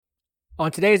On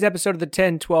today's episode of the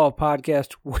 10-12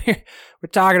 podcast, we're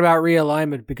talking about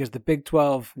realignment because the Big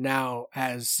 12 now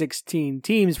has 16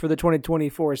 teams for the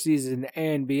 2024 season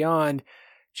and beyond.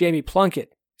 Jamie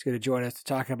Plunkett is going to join us to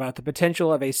talk about the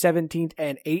potential of a 17th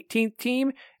and 18th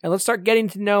team. And let's start getting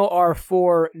to know our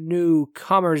four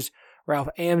newcomers. Ralph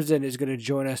Amsden is going to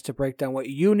join us to break down what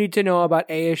you need to know about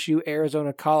ASU,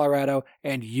 Arizona, Colorado,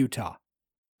 and Utah.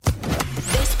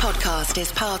 This podcast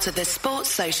is part of the Sports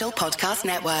Social Podcast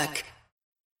Network.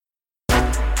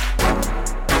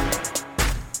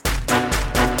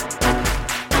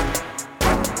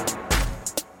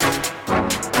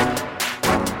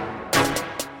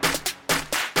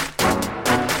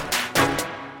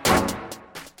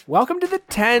 Welcome to the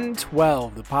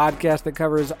 10-12, the podcast that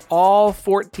covers all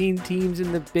 14 teams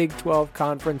in the Big 12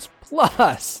 Conference,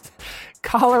 plus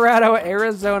Colorado,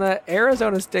 Arizona,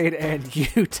 Arizona State, and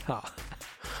Utah.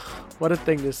 What a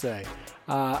thing to say.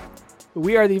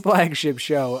 We are the flagship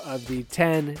show of the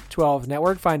 10-12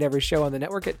 Network. Find every show on the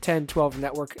network at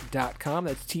 1012network.com.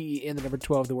 That's TEN, the number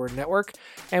 12, the word network.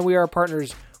 And we are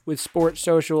partners with Sports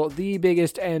Social, the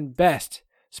biggest and best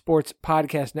sports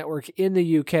podcast network in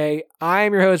the UK.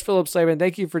 I'm your host, Philip Slavin.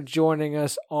 Thank you for joining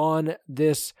us on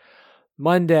this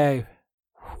Monday.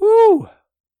 Woo!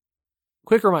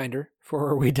 Quick reminder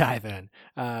before we dive in.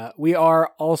 We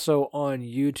are also on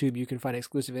YouTube. You can find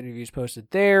exclusive interviews posted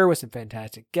there with some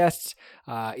fantastic guests.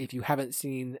 If you haven't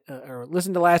seen or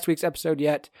listened to last week's episode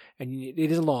yet, and it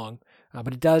is long,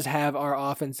 but it does have our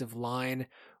offensive line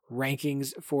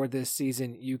rankings for this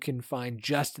season, you can find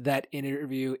just that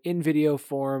interview in video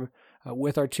form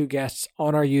with our two guests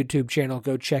on our YouTube channel.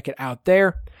 Go check it out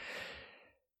there.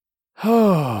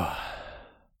 Oh,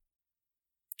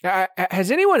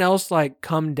 has anyone else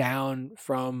come down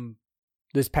from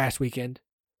this past weekend?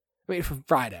 I mean, from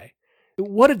Friday.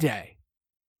 What a day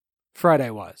Friday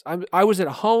was. I was at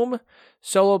home,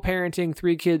 solo parenting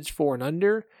 3 kids 4 and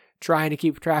under, trying to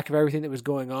keep track of everything that was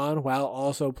going on while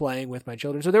also playing with my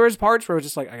children. So there was parts where I was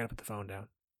just like, I got to put the phone down.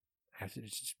 I have to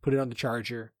just put it on the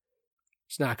charger.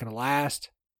 It's not going to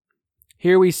last.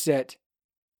 Here we sit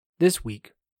this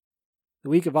week, the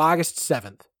week of August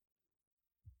 7th.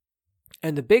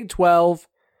 And the Big 12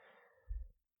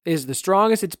 is the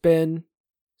strongest it's been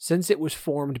since it was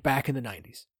formed back in the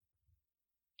 90s.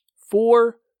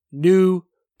 4 new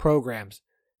programs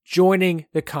joining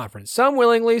the conference. Some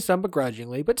willingly, some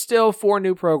begrudgingly, but still 4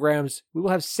 new programs. We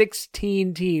will have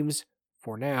 16 teams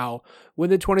for now when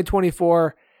the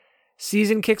 2024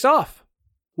 season kicks off.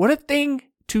 What a thing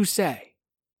to say.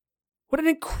 What an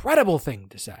incredible thing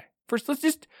to say. First,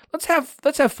 let's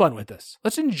have fun with this.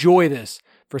 Let's enjoy this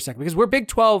for a second because we're Big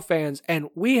 12 fans and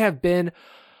we have been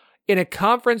in a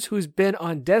conference who's been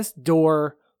on death's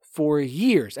door for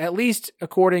years, at least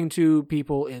according to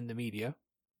people in the media.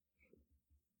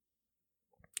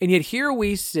 And yet here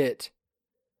we sit,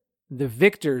 the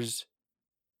victors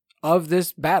of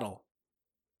this battle,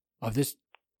 of this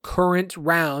current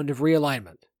round of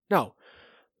realignment. No,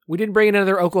 we didn't bring in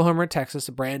another Oklahoma or Texas,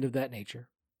 a brand of that nature.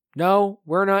 No,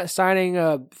 we're not signing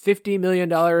a $50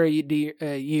 million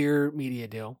a year media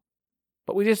deal.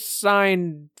 But we just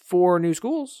signed 4 new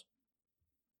schools.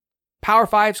 Power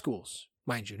 5 schools,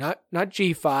 mind you, not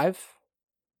G5.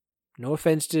 No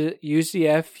offense to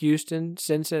UCF, Houston,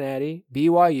 Cincinnati,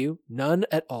 BYU, none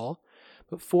at all.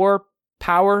 But 4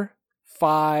 Power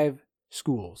 5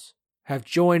 schools have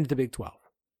joined the Big 12.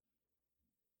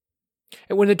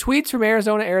 And when the tweets from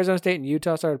Arizona, Arizona State, and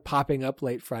Utah started popping up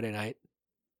late Friday night,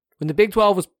 when the Big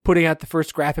 12 was putting out the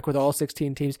first graphic with all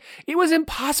 16 teams, it was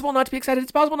impossible not to be excited.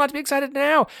 It's possible not to be excited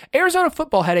now. Arizona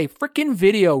football had a freaking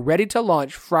video ready to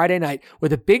launch Friday night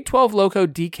with a Big 12 logo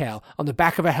decal on the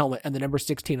back of a helmet and the number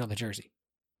 16 on the jersey.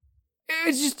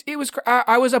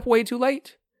 I was up way too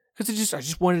late because I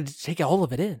just wanted to take all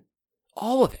of it in.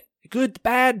 All of it. The good, the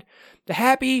bad, the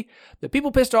happy, the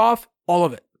people pissed off, all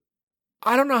of it.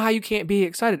 I don't know how you can't be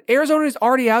excited. Arizona is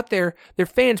already out there. Their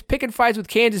fans picking fights with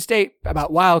Kansas State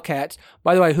about Wildcats.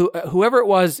 By the way, whoever it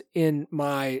was in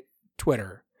my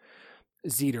Twitter,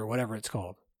 Zeter, whatever it's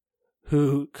called,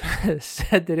 who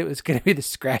said that it was going to be the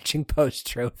Scratching Post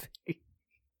Trophy.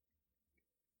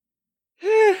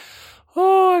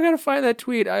 Oh, I got to find that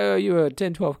tweet. I owe you a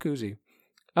 10-12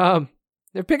 koozie.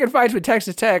 They're picking fights with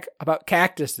Texas Tech about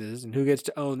cactuses and who gets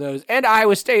to own those, and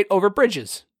Iowa State over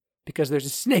bridges because there's a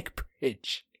snake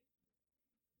bridge.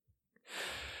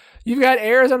 You've got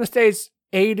Arizona State's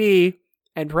AD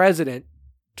and president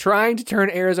trying to turn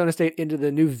Arizona State into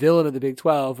the new villain of the Big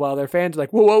 12 while their fans are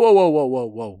like, whoa, whoa, whoa, whoa, whoa, whoa,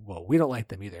 whoa, whoa. We don't like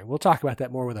them either. We'll talk about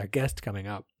that more with our guest coming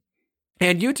up.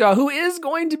 And Utah, who is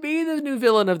going to be the new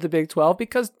villain of the Big 12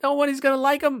 because nobody's going to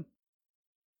like them.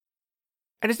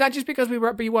 And it's not just because we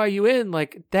brought BYU in.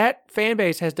 Like, that fan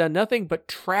base has done nothing but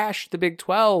trash the Big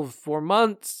 12 for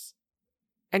months.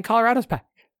 And Colorado's back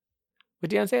with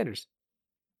Deion Sanders.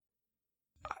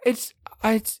 It's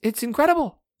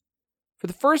incredible. For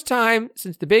the first time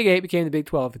since the Big 8 became the Big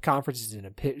 12, the conference is in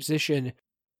a position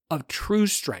of true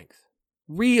strength.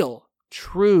 Real,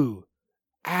 true,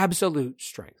 absolute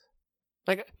strength.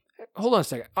 Like, hold on a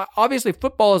second. Obviously,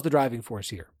 football is the driving force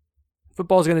here.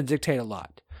 Football is going to dictate a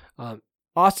lot.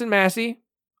 Austin Massey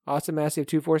of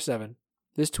 247,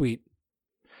 this tweet.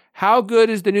 How good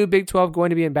is the new Big 12 going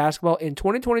to be in basketball? In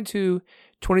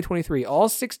 2022-2023, all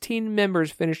 16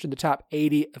 members finished in the top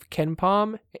 80 of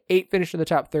KenPom. 8 finished in the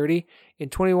top 30. In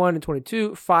 21 and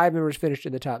 22, 5 members finished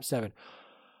in the top 7.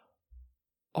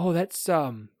 Oh, that's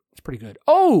pretty good.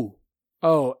 Oh,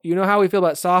 you know how we feel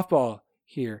about softball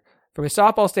here. From a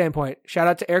softball standpoint, shout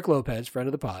out to Eric Lopez, friend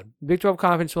of the pod. The Big 12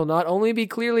 Conference will not only be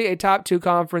clearly a top 2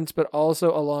 conference, but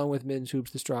also, along with men's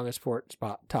hoops, the strongest sport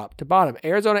top to bottom.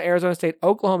 Arizona State,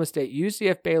 Oklahoma State,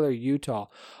 UCF, Baylor, Utah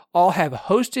all have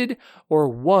hosted or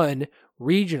won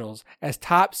regionals as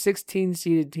top 16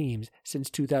 seeded teams since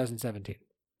 2017.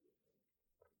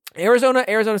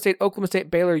 Arizona State, Oklahoma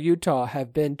State, Baylor, Utah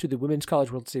have been to the Women's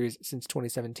College World Series since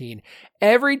 2017.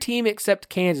 Every team except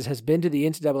Kansas has been to the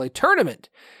NCAA tournament.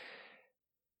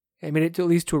 I made it to at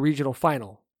least to a regional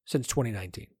final since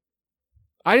 2019.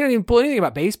 I didn't even pull anything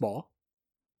about baseball,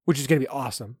 which is going to be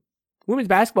awesome. Women's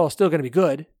basketball is still going to be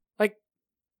good. Like,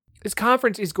 this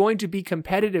conference is going to be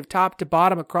competitive top to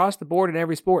bottom across the board in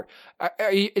every sport.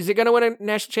 Is it going to win a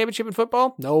national championship in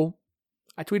football? No.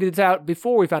 I tweeted this out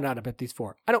before we found out about these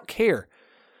 4. I don't care.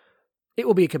 It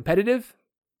will be competitive.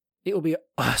 It will be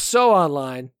so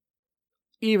online,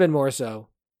 even more so.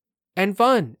 And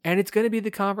fun. And it's going to be the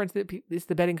conference it's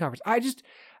the betting conference.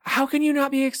 How can you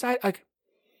not be excited? Like,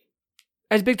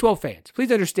 as Big 12 fans, please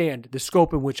understand the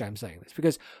scope in which I'm saying this.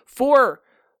 Because for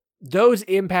those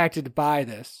impacted by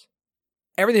this,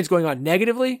 everything that's going on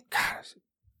negatively,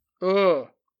 I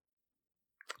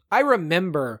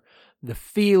remember the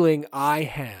feeling I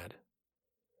had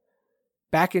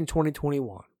back in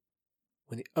 2021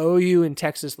 when the OU and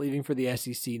Texas leaving for the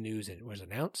SEC news was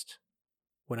announced.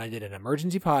 When I did an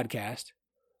emergency podcast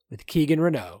with Keegan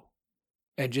Renault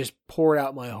and just poured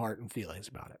out my heart and feelings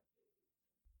about it.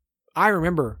 I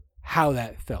remember how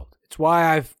that felt. It's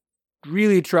why I've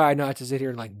really tried not to sit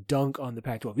here and like dunk on the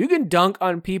Pac-12. You can dunk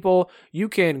on people. You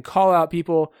can call out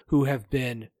people who have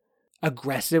been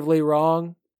aggressively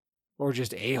wrong or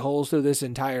just a-holes through this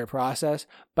entire process.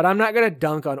 But I'm not going to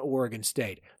dunk on Oregon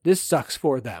State. This sucks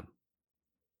for them.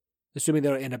 Assuming they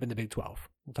don't end up in the Big 12.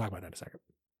 We'll talk about that in a second.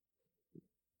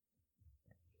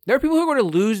 There are people who are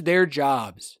going to lose their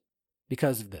jobs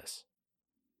because of this.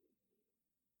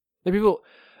 There are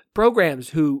programs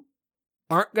who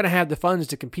aren't going to have the funds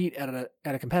to compete at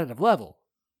a competitive level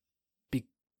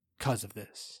because of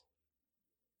this.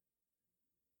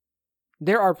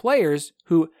 There are players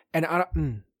who,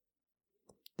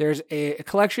 there's a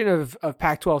collection of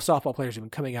Pac-12 softball players who've been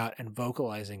coming out and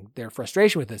vocalizing their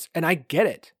frustration with this, and I get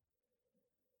it.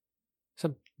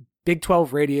 Some Big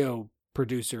 12 radio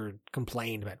producer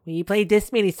complained about, you played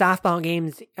this many softball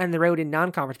games on the road in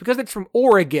non-conference because it's from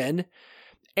Oregon.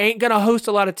 Ain't going to host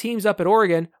a lot of teams up at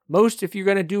Oregon. Most, if you're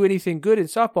going to do anything good in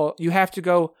softball, you have to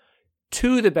go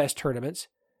to the best tournaments.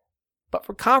 But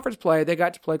for conference play, they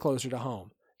got to play closer to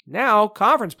home. Now,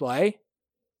 conference play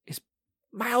is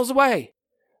miles away.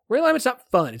 Realignment's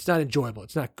not fun. It's not enjoyable.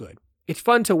 It's not good. It's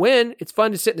fun to win. It's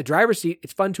fun to sit in the driver's seat.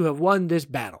 It's fun to have won this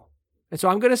battle. And so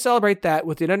I'm going to celebrate that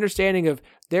with an understanding of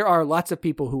there are lots of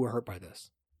people who were hurt by this.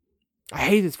 I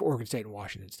hate this for Oregon State and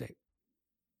Washington State.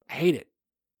 I hate it.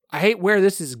 I hate where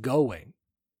this is going.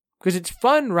 Because it's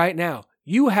fun right now.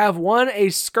 You have won a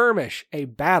skirmish, a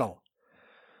battle.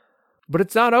 But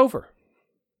it's not over.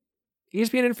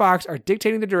 ESPN and Fox are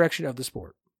dictating the direction of the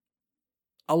sport.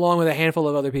 Along with a handful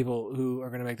of other people who are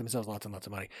going to make themselves lots and lots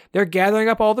of money. They're gathering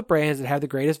up all the brands that have the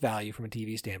greatest value from a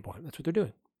TV standpoint. That's what they're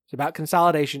doing. It's about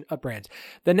consolidation of brands.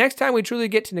 The next time we truly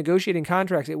get to negotiating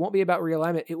contracts, it won't be about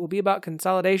realignment. It will be about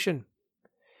consolidation.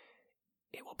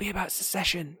 It will be about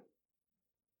secession.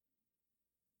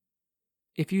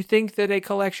 If you think that a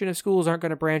collection of schools aren't going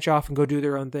to branch off and go do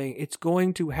their own thing, it's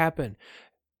going to happen.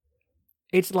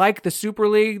 It's like the Super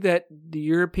League that the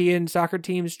European soccer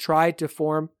teams tried to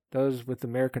form, those with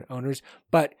American owners,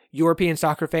 but European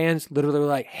soccer fans literally were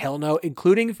like, hell no,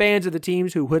 including fans of the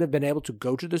teams who would have been able to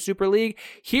go to the Super League.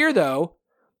 Here, though,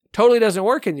 totally doesn't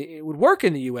work. It would work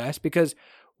in the U.S. because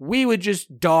we would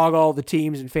just dog all the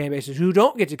teams and fan bases who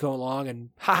don't get to go along and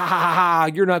ha,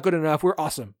 you're not good enough. We're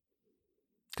awesome.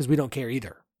 Because we don't care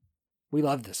either. We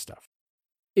love this stuff.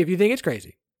 If you think it's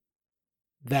crazy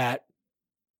that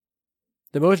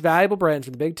the most valuable brands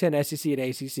from the Big Ten, SEC, and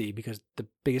ACC, because the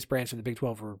biggest brands from the Big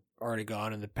 12 are already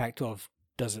gone and the Pac-12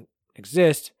 doesn't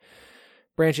exist,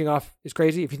 branching off is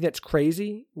crazy. If you think that's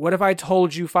crazy, what if I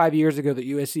told you 5 years ago that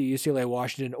USC, UCLA,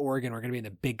 Washington, Oregon were going to be in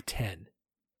the Big Ten?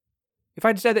 If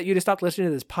I'd said that, you'd have stopped listening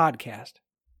to this podcast.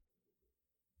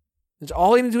 It's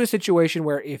all into a situation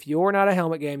where if you're not a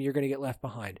helmet game, you're going to get left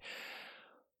behind.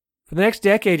 For the next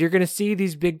decade, you're going to see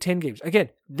these Big Ten games. Again,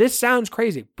 this sounds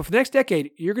crazy, but for the next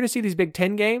decade, you're going to see these Big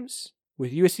Ten games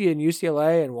with USC and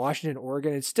UCLA and Washington and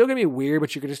Oregon. It's still going to be weird,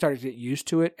 but you're going to start to get used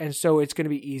to it, and so it's going to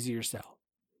be easier sell.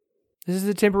 This is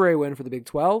a temporary win for the Big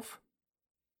 12,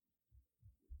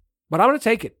 but I'm going to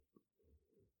take it.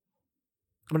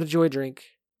 I'm going to enjoy a drink,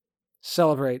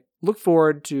 celebrate, look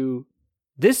forward to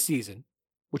this season,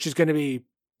 which is going to be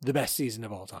the best season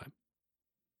of all time.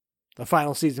 The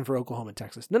final season for Oklahoma and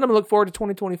Texas. And then I'm going to look forward to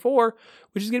 2024,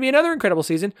 which is going to be another incredible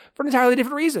season for an entirely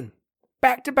different reason.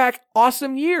 Back-to-back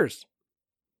awesome years.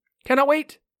 Cannot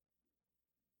wait.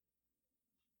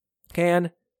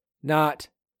 Cannot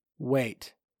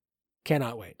wait.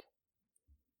 Cannot wait.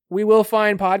 We will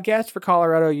find podcasts for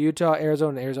Colorado, Utah,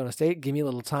 Arizona, and Arizona State. Give me a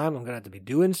little time. I'm going to have to be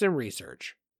doing some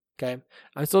research. Okay?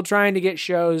 I'm still trying to get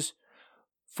shows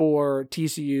for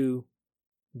TCU,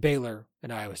 Baylor,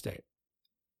 and Iowa State.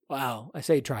 Wow, I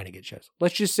say trying to get shows.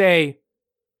 Let's just say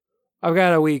I've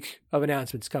got a week of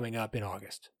announcements coming up in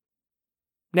August.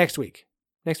 Next week.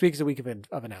 Next week is a week of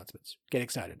announcements. Get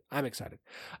excited. I'm excited.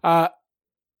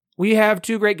 We have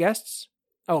two great guests.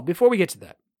 Oh, before we get to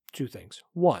that, two things.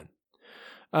 One,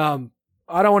 I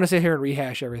don't want to sit here and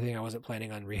rehash everything. I wasn't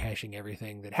planning on rehashing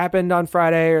everything that happened on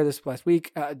Friday or this last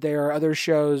week. There are other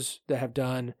shows that have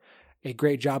done a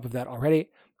great job of that already.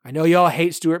 I know y'all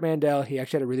hate Stuart Mandel. He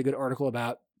actually had a really good article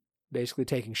about basically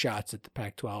taking shots at the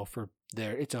Pac-12 for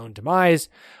its own demise.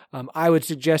 I would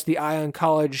suggest the Ion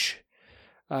College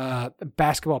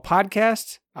basketball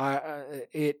podcast.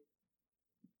 It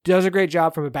does a great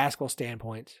job from a basketball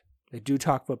standpoint. They do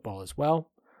talk football as well.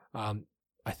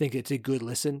 I think it's a good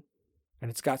listen, and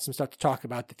it's got some stuff to talk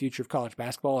about the future of college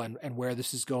basketball and where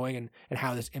this is going and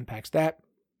how this impacts that.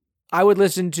 I would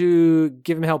listen to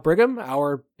Give 'em Hell Brigham,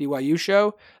 our BYU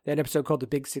show. That episode called The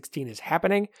Big 16 is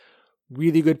Happening.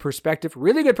 Really good perspective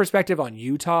on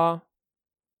Utah.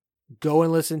 Go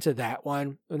and listen to that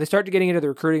one. When they start getting into the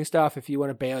recruiting stuff, if you want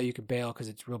to bail, you can bail because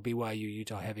it's real BYU,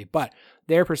 Utah heavy. But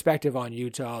their perspective on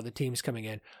Utah, the teams coming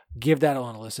in, give that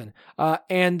one a listen.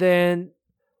 And then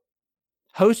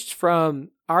hosts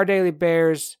from Our Daily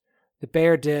Bears, The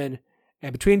Bear Den,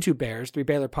 and Between Two Bears, three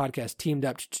Baylor podcasts teamed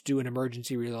up to do an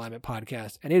emergency realignment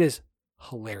podcast. And it is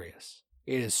hilarious.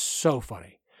 It is so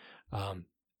funny.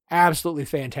 Absolutely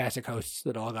fantastic hosts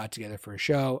that all got together for a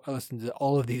show. I listened to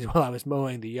all of these while I was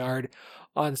mowing the yard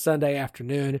on Sunday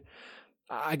afternoon.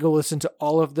 I go listen to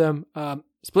all of them.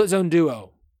 Split Zone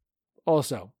Duo,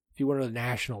 also, if you want to know the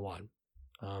national one,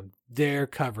 their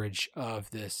coverage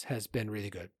of this has been really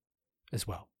good as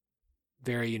well.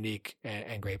 Very unique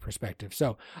and great perspective.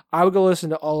 So I would go listen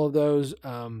to all of those.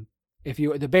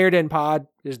 The Bear Den Pod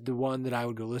is the one that I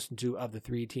would go listen to of the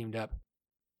three teamed up.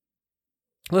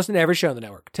 Listen to every show on the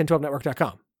network,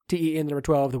 1012network.com.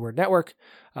 TEN12, the word network.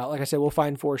 Like I said, we'll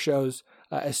find 4 shows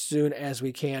as soon as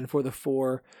we can for the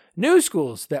 4 new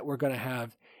schools that we're going to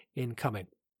have incoming.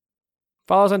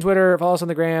 Follow us on Twitter. Follow us on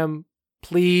the gram.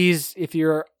 Please, if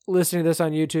you're listening to this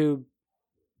on YouTube,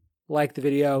 like the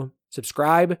video.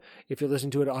 Subscribe if you're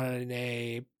listening to it on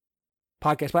a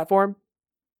podcast platform.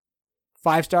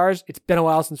 5 stars. It's been a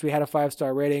while since we had a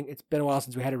 5-star rating. It's been a while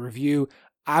since we had a review.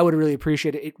 I would really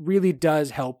appreciate it. It really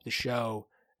does help the show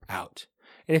out.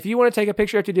 And if you want to take a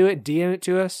picture to do it, DM it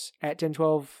to us at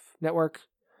 1012 Network,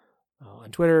 on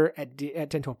Twitter at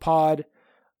 1012pod,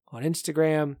 on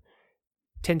Instagram,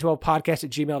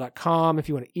 1012podcast@gmail.com if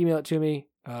you want to email it to me.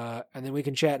 And then we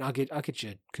can chat and I'll get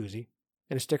you a koozie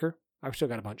and a sticker. I've still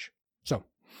got a bunch. So,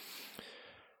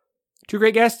 2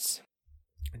 great guests.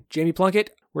 Jamie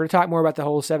Plunkett. We're going to talk more about the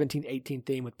whole 17-18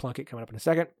 theme with Plunkett coming up in a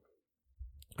second.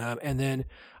 And then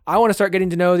I want to start getting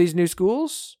to know these new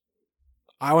schools.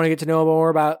 I want to get to know more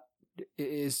about,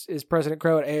 is President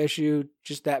Crow at ASU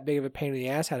just that big of a pain in the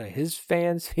ass? How do his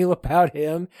fans feel about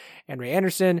him and Ray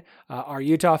Anderson? Are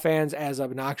Utah fans as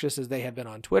obnoxious as they have been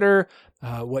on Twitter?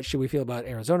 What should we feel about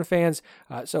Arizona fans?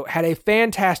 So had a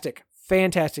fantastic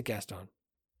guest on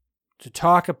to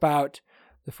talk about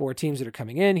the 4 teams that are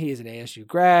coming in. He is an ASU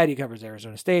grad. He covers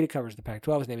Arizona State. He covers the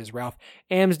Pac-12. His name is Ralph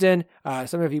Amsden.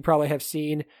 Some of you probably have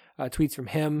seen tweets from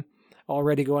him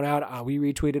already going out. We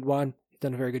retweeted one. He's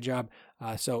done a very good job.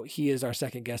 So he is our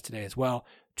second guest today as well.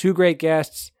 2 great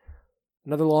guests.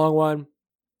 Another long one.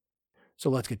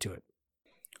 So let's get to it.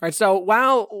 All right, so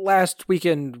while last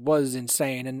weekend was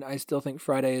insane, and I still think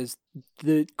Friday is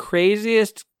the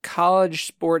craziest college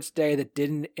sports day that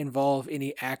didn't involve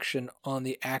any action on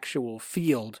the actual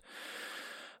field,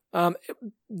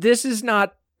 this is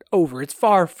not over. It's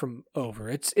far from over.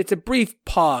 It's a brief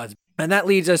pause. And that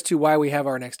leads us to why we have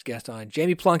our next guest on,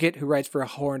 Jamie Plunkett, who writes for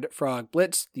Horned Frog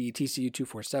Blitz, the TCU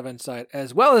 247 site,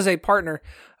 as well as a partner,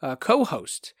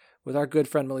 co-host with our good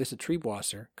friend Melissa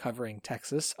Triebwasser, covering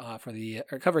Texas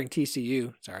covering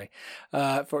TCU.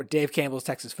 For Dave Campbell's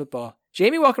Texas football.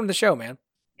 Jamie, welcome to the show, man.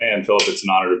 And Philip, it's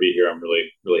an honor to be here. I'm really,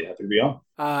 really happy to be on.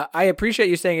 I appreciate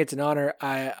you saying it's an honor.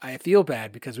 I feel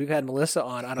bad because we've had Melissa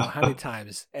on I don't know how many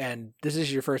times, and this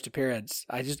is your first appearance.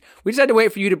 We just had to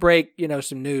wait for you to break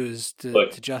some news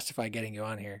to justify getting you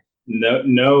on here.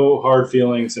 No hard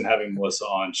feelings in having Melissa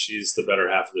on. She's the better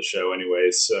half of the show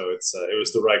anyways, so it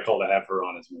was the right call to have her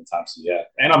on as many times as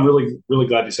yet. And I'm really, really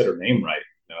glad you said her name right.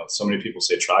 So many people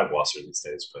say Triebwasser these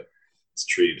days, but it's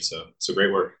Trieb, so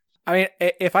great work. I mean,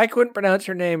 if I couldn't pronounce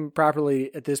her name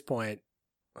properly at this point,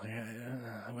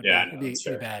 it'd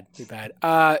be bad.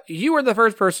 You were the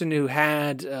first person who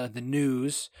had the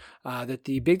news that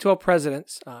the Big 12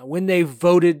 presidents, when they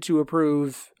voted to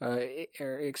approve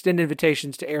or extend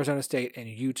invitations to Arizona State and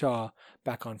Utah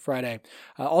back on Friday,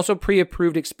 also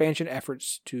pre-approved expansion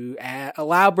efforts to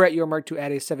allow Brett Yormark to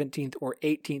add a 17th or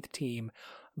 18th team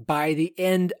by the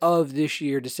end of this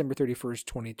year, December 31st,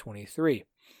 2023.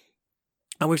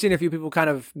 And we've seen a few people kind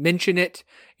of mention it.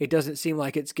 It doesn't seem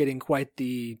like it's getting quite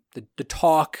the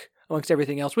talk amongst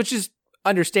everything else, which is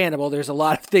understandable. There's a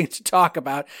lot of things to talk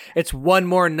about. It's one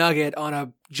more nugget on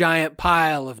a giant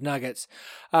pile of nuggets.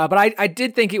 But I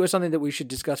did think it was something that we should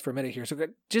discuss for a minute here. So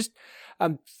just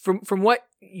from what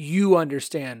you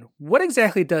understand, what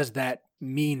exactly does that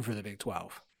mean for the Big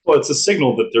 12? Well, it's a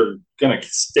signal that they're going to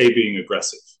stay being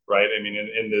aggressive, right? I mean,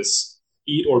 in this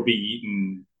eat or be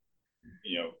eaten,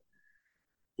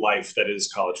 life that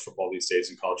is college football these days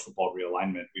and college football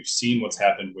realignment. We've seen what's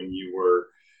happened when you were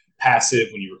passive,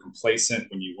 when you were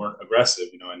complacent, when you weren't aggressive,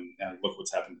 and look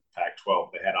what's happened to the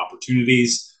Pac-12. They had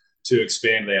opportunities to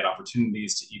expand. They had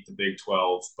opportunities to eat the Big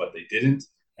 12, but they didn't.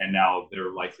 And now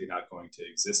they're likely not going to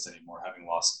exist anymore, having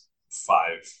lost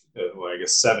 7,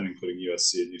 including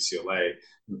USC and UCLA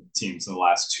teams in the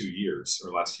last 2 years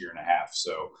or last year and a half.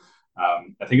 So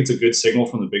I think it's a good signal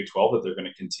from the Big 12 that they're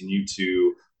going to continue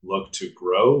to look to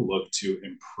grow, look to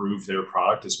improve their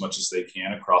product as much as they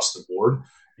can across the board.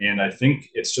 And I think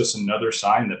it's just another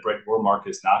sign that Brett Yormark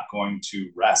is not going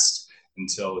to rest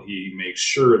until he makes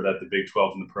sure that the Big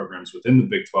 12 and the programs within the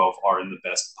Big 12 are in the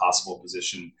best possible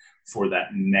position for that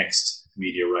next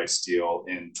media rights deal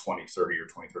in 2030 or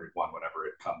 2031, whatever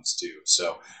it comes to.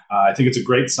 So I think it's a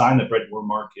great sign that Brett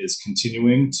Yormark is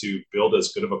continuing to build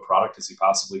as good of a product as he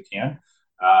possibly can.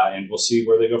 And we'll see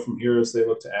where they go from here as they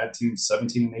look to add teams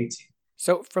 17 and 18.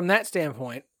 So from that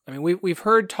standpoint, I mean, we've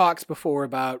heard talks before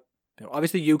about,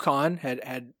 obviously UConn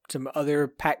had some other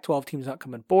Pac-12 teams not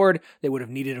come on board. They would have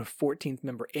needed a 14th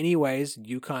member anyways.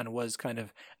 UConn was kind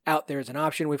of out there as an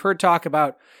option. We've heard talk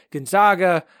about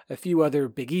Gonzaga, a few other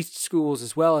Big East schools,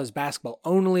 as well as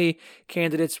basketball-only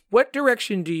candidates. What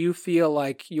direction do you feel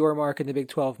like Yormark and the Big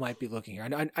 12 might be looking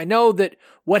here? I know that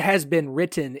what has been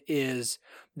written is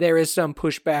there is some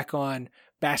pushback on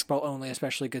basketball-only,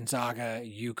 especially Gonzaga,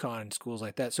 UConn, and schools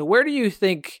like that. So where do you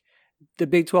think the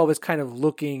Big 12 is kind of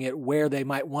looking at where they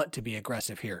might want to be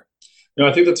aggressive here?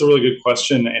 I think that's a really good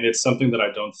question, and it's something that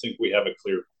I don't think we have a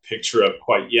clear picture of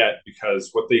quite yet, because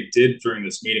what they did during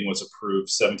this meeting was approve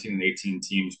 17 and 18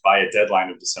 teams by a deadline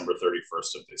of December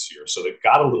 31st of this year. So they've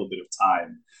got a little bit of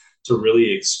time to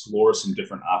really explore some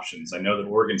different options. I know that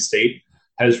Oregon State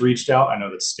has reached out. I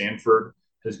know that Stanford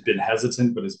has been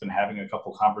hesitant, but has been having a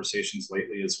couple conversations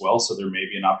lately as well. So there may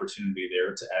be an opportunity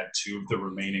there to add 2 of the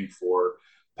remaining 4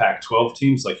 Pac-12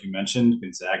 teams, like you mentioned.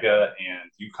 Gonzaga and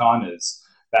UConn as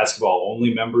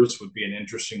basketball-only members would be an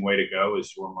interesting way to go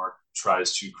as Yormark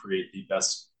tries to create the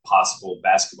best possible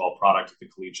basketball product at the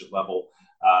collegiate level,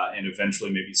 and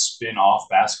eventually maybe spin off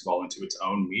basketball into its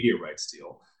own media rights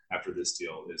deal after this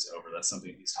deal is over. That's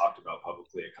something he's talked about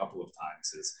publicly a couple of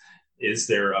times, is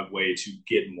there a way to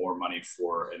get more money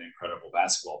for an incredible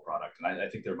basketball product? And I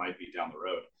think there might be down the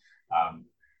road.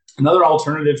 Another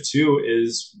alternative, too,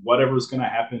 is whatever's going to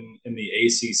happen in the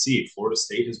ACC. Florida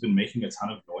State has been making a ton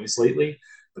of noise lately,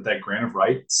 but that grant of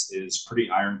rights is pretty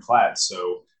ironclad.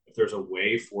 So if there's a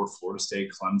way for Florida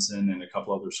State, Clemson, and a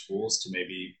couple other schools to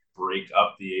maybe break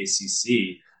up the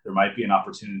ACC, there might be an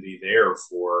opportunity there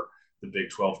for the Big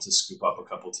 12 to scoop up a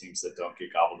couple teams that don't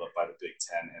get gobbled up by the Big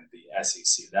 10 and the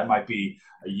SEC. That might be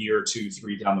a year, 2,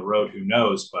 3 down the road, who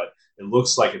knows, but it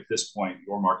looks like at this point,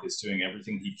 Yormark is doing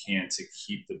everything he can to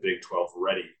keep the Big 12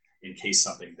 ready in case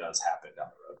something does happen down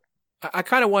the road. I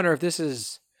kind of wonder if this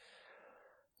is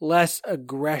less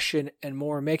aggression and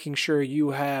more making sure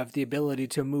you have the ability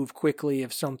to move quickly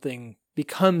if something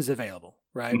becomes available,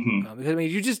 right? Mm-hmm. Because I mean,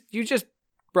 you just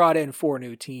brought in 4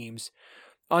 new teams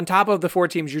on top of the 4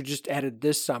 teams you just added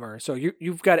this summer. So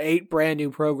you've got 8 brand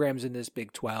new programs in this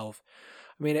Big 12.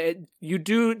 I mean,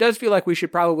 it does feel like we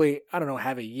should probably, I don't know,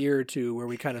 have a year or two where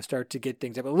we kind of start to get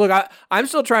things up. But look, I'm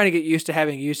still trying to get used to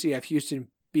having UCF, Houston,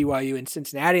 BYU, and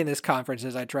Cincinnati in this conference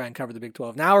as I try and cover the Big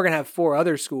 12. Now we're going to have 4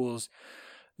 other schools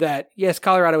that, yes,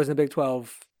 Colorado was in the Big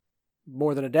 12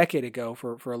 more than a decade ago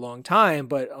for a long time,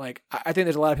 but like I think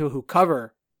there's a lot of people who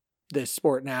cover this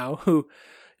sport now who,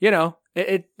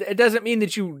 it doesn't mean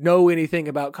that you know anything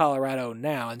about Colorado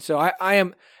now. And so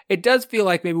it does feel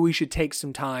like maybe we should take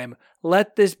some time,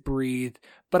 let this breathe.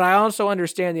 But I also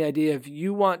understand the idea of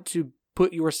you want to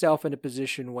put yourself in a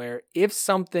position where if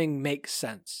something makes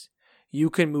sense, you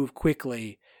can move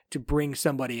quickly to bring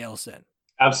somebody else in.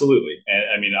 Absolutely. And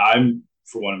I mean, I'm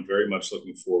very much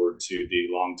looking forward to the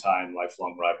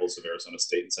lifelong rivals of Arizona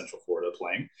State and Central Florida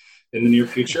playing in the near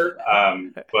future.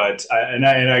 But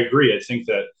I agree. I think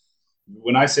that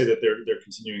when I say that they're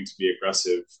continuing to be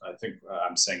aggressive, I think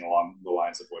I'm saying along the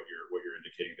lines of what you're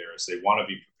indicating there is they want to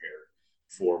be prepared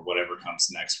for whatever comes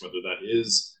next, whether that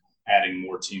is adding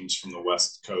more teams from the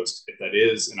West Coast, if that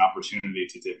is an opportunity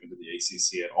to dip into the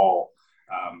ACC at all.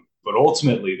 But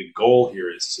ultimately, the goal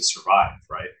here is to survive,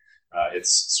 right?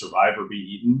 It's survive or be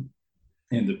eaten.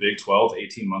 And the Big 12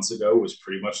 18 months ago was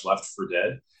pretty much left for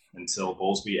dead until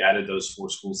Bowlesby added those 4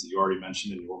 schools that you already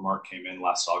mentioned, and Yormark came in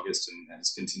last August and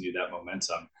has continued that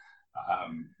momentum.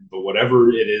 But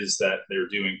whatever it is that they're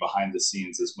doing behind the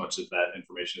scenes, as much of that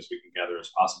information as we can gather as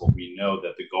possible, we know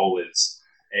that the goal is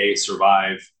A,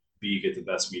 survive, B, get the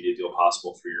best media deal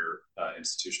possible for your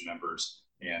institution members,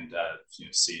 and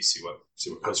see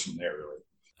what goes from there, really.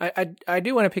 I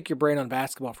do want to pick your brain on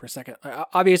basketball for a second.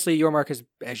 Obviously, Yormark has,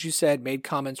 as you said, made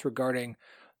comments regarding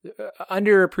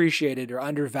underappreciated or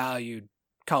undervalued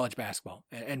college basketball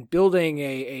and building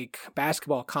a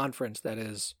basketball conference that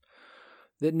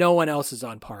no one else is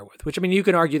on par with, which, I mean, you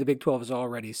can argue the Big 12 is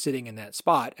already sitting in that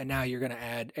spot, and now you're going to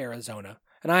add Arizona.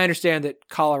 And I understand that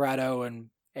Colorado and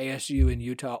ASU and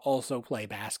Utah also play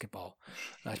basketball,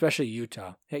 especially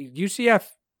Utah. Hey, UCF,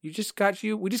 we just got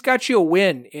you a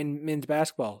win in men's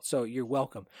basketball, so you're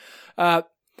welcome. But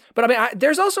I mean,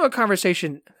 there's also a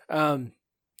conversation.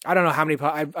 I don't know how many.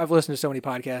 I've listened to so many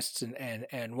podcasts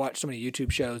and watched so many YouTube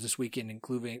shows this weekend,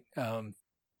 including on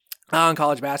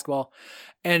college basketball,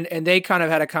 and they kind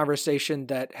of had a conversation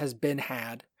that has been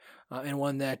had, and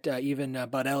one that even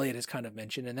Bud Elliott has kind of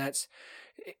mentioned, and that's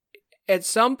at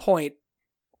some point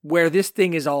where this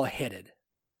thing is all headed.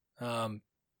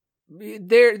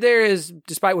 There is,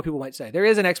 despite what people might say, there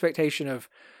is an expectation of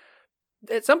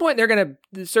at some point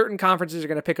certain conferences are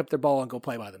going to pick up their ball and go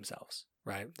play by themselves,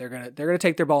 right? They're going to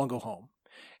take their ball and go home.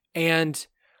 And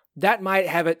that's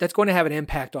going to have an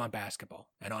impact on basketball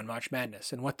and on March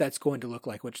Madness and what that's going to look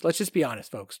like, which, let's just be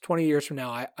honest, folks, 20 years from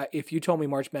now, if you told me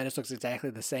March Madness looks exactly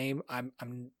the same,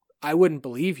 I wouldn't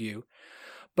believe you,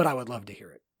 but I would love to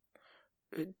hear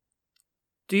it.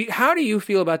 How do you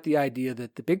feel about the idea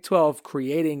that the Big 12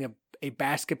 creating a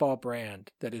basketball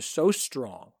brand that is so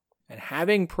strong and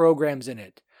having programs in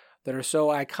it that are so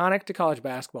iconic to college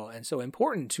basketball and so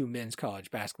important to men's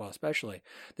college basketball especially,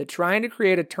 that trying to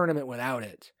create a tournament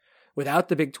without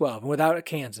the Big 12, without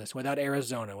Kansas, without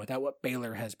Arizona, without what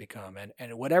Baylor has become,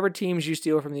 and whatever teams you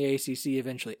steal from the ACC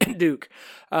eventually, Duke,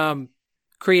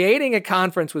 creating a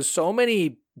conference with so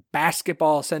many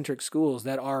basketball-centric schools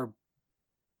that are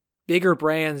bigger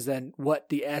brands than what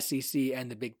the SEC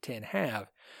and the Big 10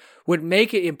 have would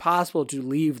make it impossible to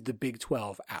leave the Big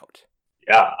 12 out.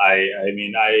 Yeah, I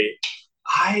mean,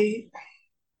 I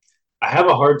have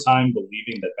a hard time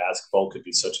believing that basketball could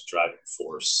be such a driving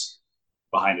force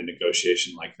behind a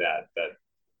negotiation like that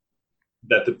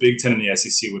the Big 10 and the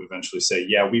SEC would eventually say,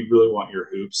 yeah, we really want your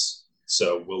hoops,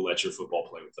 so we'll let your football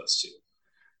play with us too.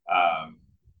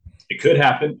 It could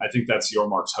happen. I think that's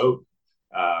Yormark's hope.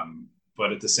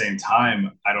 But at the same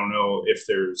time, I don't know if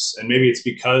and maybe it's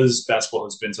because basketball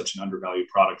has been such an undervalued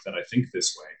product that I think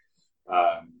this way,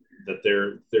 that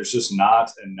there's just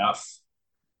not enough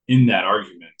in that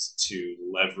argument to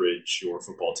leverage your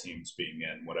football teams being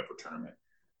in whatever tournament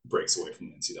breaks away from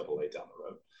the NCAA down the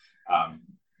road.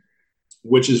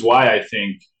 Which is why I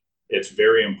think it's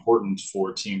very important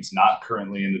for teams not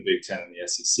currently in the Big 10 and the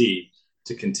SEC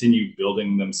to continue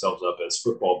building themselves up as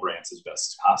football brands as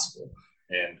best as possible.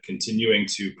 and continuing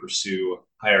to pursue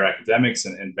higher academics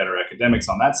and better academics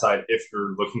on that side if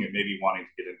you're looking at maybe wanting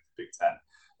to get into the Big Ten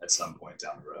at some point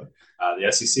down the road.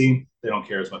 The SEC, they don't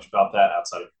care as much about that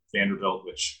outside of Vanderbilt,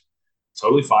 which is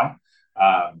totally fine.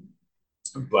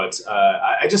 But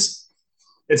I just,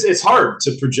 it's hard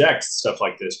to project stuff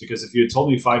like this, because if you had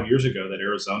told me 5 years ago that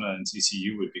Arizona and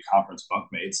TCU would be conference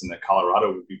bunkmates and that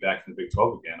Colorado would be back in the Big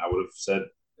 12 again, I would have said,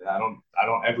 I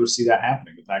don't ever see that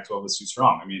happening. The Pac-12 is too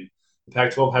strong. I mean, the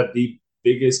Pac-12 had the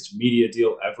biggest media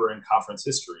deal ever in conference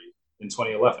history in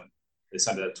 2011. They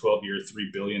signed a 12-year,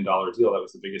 $3 billion deal. That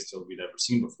was the biggest deal we'd ever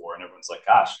seen before. And everyone's like,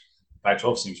 gosh,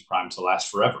 Pac-12 seems primed to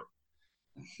last forever.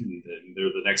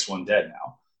 They're the next one dead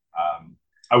now.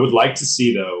 I would like to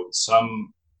see, though,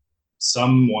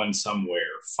 someone somewhere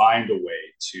find a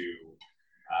way to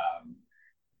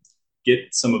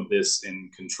get some of this in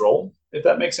control, if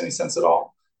that makes any sense at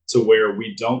all, to where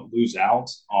we don't lose out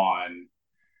on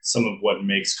some of what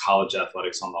makes college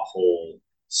athletics on the whole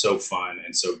so fun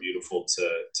and so beautiful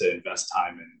to invest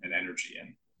time and energy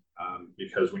in.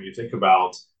 Because when you think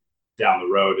about down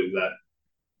the road in that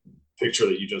picture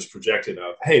that you just projected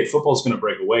of, hey, football's going to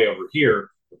break away over here,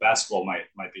 but basketball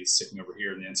might be sticking over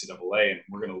here in the NCAA, and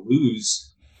we're going to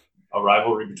lose a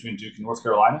rivalry between Duke and North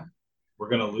Carolina. We're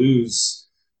going to lose,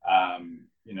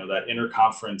 that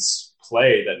interconference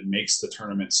play that makes the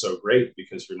tournament so great,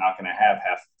 because you're not going to have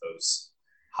half of those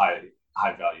high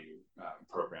value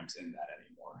programs in that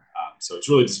anymore. So it's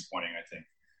really disappointing, I think,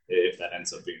 if that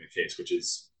ends up being the case, which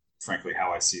is frankly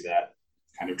how I see that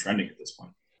kind of trending at this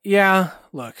point. Yeah,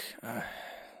 look,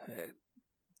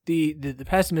 the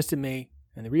pessimist in me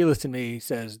and the realist in me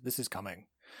says this is coming.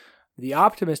 The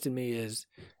optimist in me is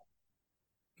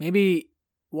maybe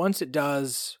once it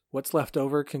does, what's left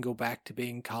over can go back to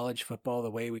being college football the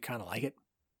way we kind of like it.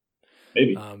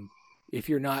 Maybe. If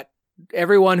you're not,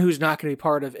 everyone who's not going to be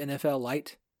part of NFL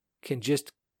Light can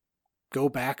just go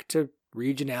back to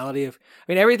regionality of,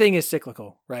 everything is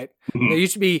cyclical, right? Mm-hmm. There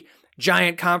used to be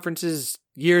giant conferences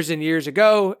years and years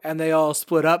ago, and they all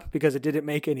split up because it didn't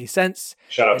make any sense.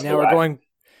 Shout out and to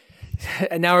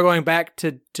now we're going back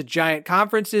to giant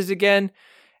conferences again.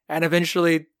 And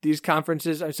eventually these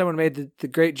conferences, someone made the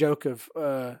great joke of,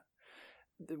 what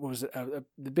was it?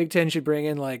 The Big Ten should bring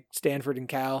in like Stanford and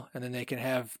Cal, and then they can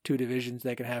have two divisions.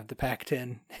 They can have the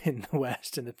Pac-10 in the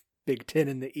West and the Big Ten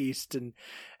in the East, and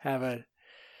have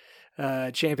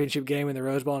a championship game in the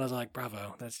Rose Bowl. And I was like,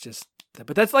 bravo.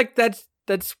 But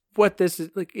that's what this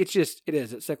is. Like,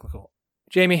 it's cyclical.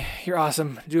 Jamie, you're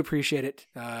awesome. I do appreciate it.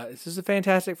 This is a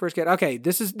fantastic first get. Okay,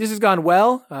 this has gone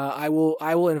well. I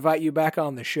will invite you back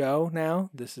on the show now.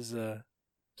 This is a.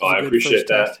 I appreciate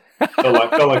that. felt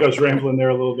like I was rambling there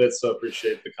a little bit, so I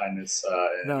appreciate the kindness.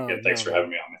 Again, thanks for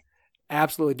having me on.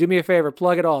 Absolutely. Do me a favor,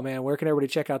 plug it all, man. Where can everybody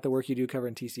check out the work you do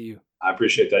covering TCU? I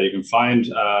appreciate that. You can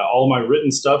find all my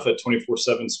written stuff at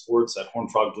 247 Sports at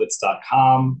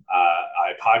hornfrogblitz.com.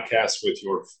 I podcast with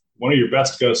one of your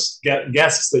best guests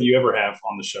that you ever have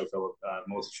on the show, Philip,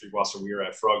 Melissa Treebwasser. We are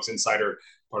at Frogs Insider,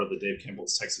 part of the Dave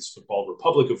Campbell's Texas Football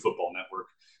Republic of Football Network.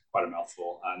 Quite a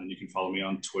mouthful. And then you can follow me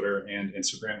on Twitter and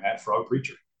Instagram at Frog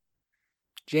Preacher.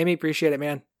 Jamie, appreciate it,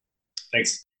 man.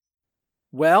 Thanks.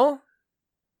 Well,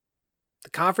 the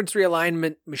conference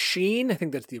realignment machine, I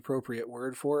think that's the appropriate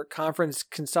word for it. Conference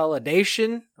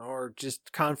consolidation, or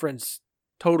just conference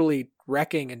totally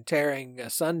wrecking and tearing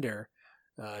asunder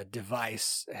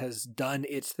device has done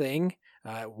its thing.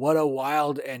 What a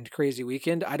wild and crazy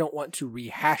weekend. I don't want to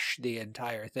rehash the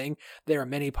entire thing. There are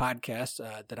many podcasts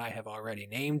that I have already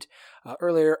named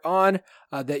earlier on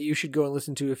that you should go and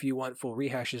listen to if you want full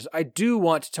rehashes. I do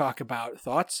want to talk about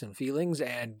thoughts and feelings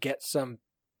and get some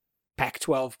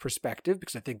Pac-12 perspective,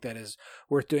 because I think that is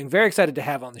worth doing. Very excited to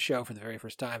have on the show for the very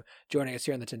first time, joining us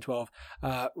here on the 1012,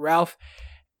 Ralph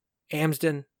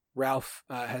Amsden. Ralph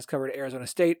has covered Arizona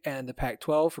State and the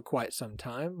Pac-12 for quite some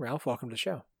time. Ralph, welcome to the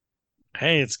show.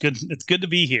 Hey, it's good. It's good to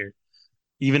be here,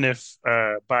 even if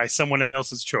by someone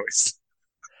else's choice.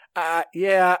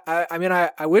 Yeah.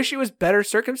 I wish it was better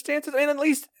circumstances. At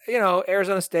least,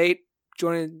 Arizona State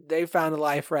they found a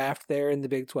life raft there in the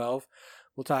Big 12.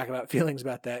 We'll talk about feelings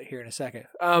about that here in a second.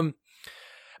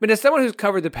 As someone who's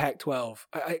covered the Pac-12,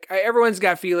 everyone's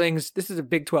got feelings. This is a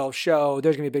Big 12 show.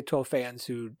 There's going to be Big 12 fans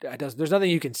who there's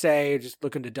nothing you can say, just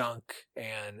looking to dunk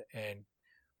and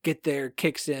get their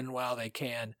kicks in while they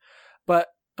can. But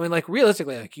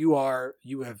realistically, you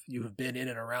have been in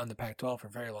and around the Pac-12 for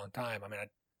a very long time.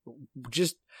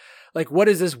 What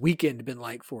has this weekend been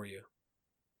like for you?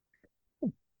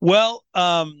 Well,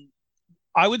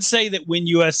 I would say that when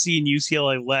USC and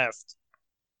UCLA left,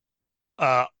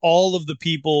 all of the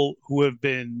people who have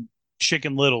been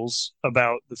chicken littles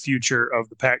about the future of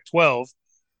the Pac-12,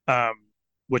 um,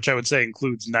 which I would say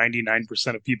includes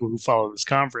 99% of people who follow this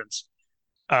conference,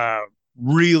 uh,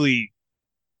 really,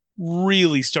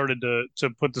 really started to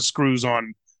put the screws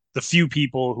on the few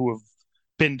people who have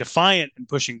been defiant and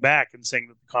pushing back and saying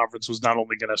that the conference was not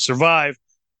only going to survive,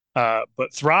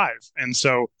 but thrive. And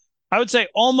so I would say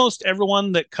almost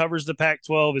everyone that covers the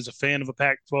Pac-12 is a fan of a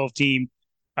Pac-12 team,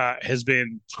 has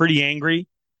been pretty angry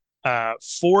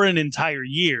for an entire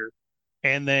year.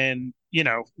 And then,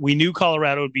 we knew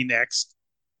Colorado would be next.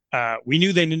 We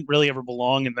knew they didn't really ever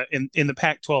belong in the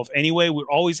Pac-12 anyway. We're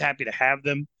always happy to have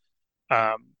them.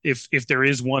 If there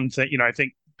is one thing, I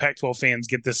think Pac-12 fans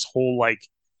get this whole like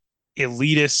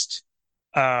elitist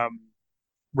um,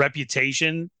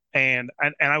 reputation, and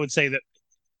I would say that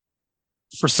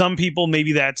for some people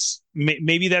maybe that's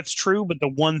true, but the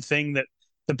one thing that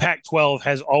the Pac-12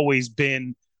 has always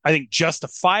been, I think,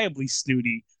 justifiably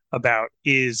snooty about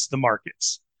is the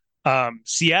markets.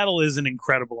 Seattle is an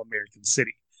incredible American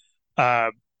city.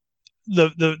 Uh,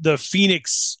 the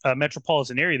Phoenix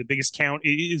metropolitan area, the biggest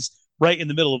county, is right in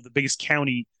the middle of the biggest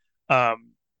county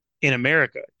in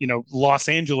America. Los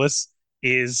Angeles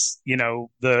is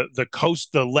the coast,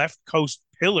 the left coast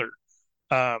pillar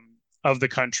um, of the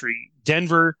country.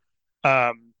 Denver,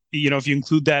 if you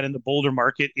include that in the Boulder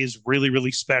market, is really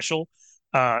really special.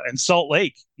 And Salt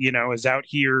Lake, is out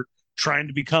here trying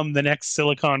to become the next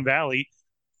Silicon Valley,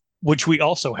 which we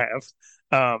also have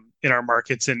in our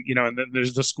markets. And then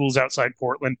there's the schools outside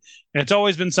Portland, and it's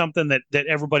always been something that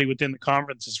everybody within the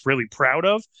conference is really proud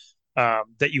of.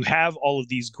 That you have all of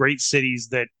these great cities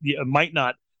that might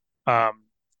not,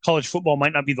 college football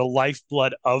might not be the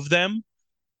lifeblood of them,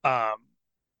 um,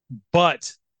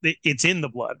 but it's in the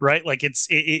blood, right? Like it's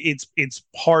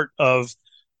part of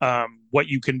what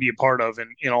you can be a part of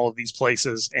in all of these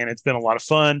places, and it's been a lot of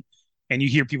fun. And you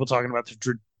hear people talking about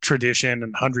the tradition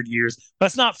and 100 years.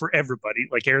 That's not for everybody.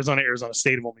 Like Arizona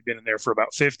State have only been in there for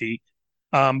about 50,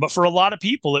 but for a lot of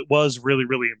people, it was really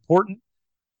really important.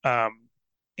 Um,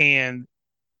 and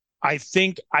I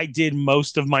think I did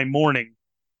most of my morning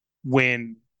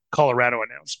when Colorado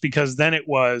announced, because then it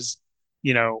was,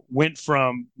 went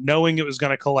from knowing it was going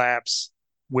to collapse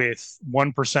with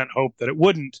 1% hope that it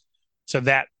wouldn't, to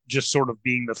that just sort of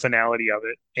being the finality of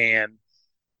it. And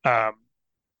um,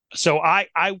 so I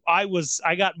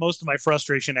got most of my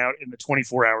frustration out in the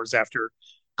 24 hours after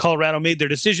Colorado made their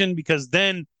decision, because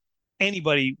then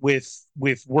anybody with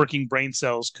working brain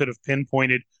cells could have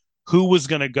pinpointed who was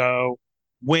going to go,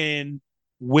 when,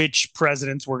 which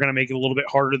presidents were going to make it a little bit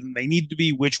harder than they need to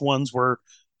be, which ones were,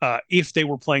 if they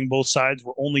were playing both sides,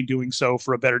 were only doing so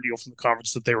for a better deal from the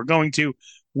conference that they were going to,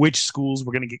 which schools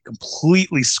were going to get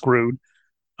completely screwed.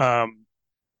 Um,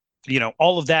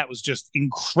 all of that was just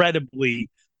incredibly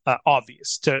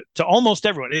obvious to almost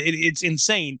everyone. It's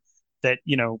insane that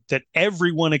that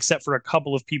everyone except for a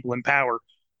couple of people in power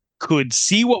could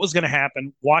see what was going to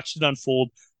happen, watched it unfold,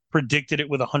 predicted it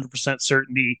with 100%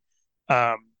 certainty.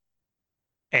 Um,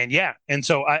 and yeah, and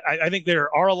so I think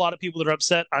there are a lot of people that are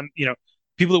upset.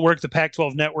 People that work the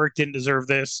Pac-12 network didn't deserve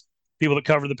this. People that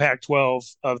cover the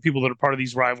Pac-12, the people that are part of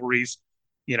these rivalries,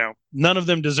 none of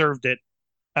them deserved it.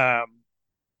 Um,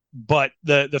 but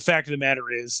the fact of the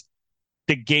matter is,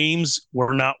 the games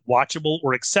were not watchable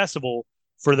or accessible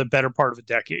for the better part of a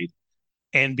decade,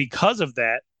 and because of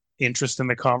that, interest in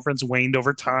the conference waned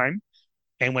over time.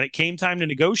 And when it came time to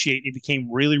negotiate, it became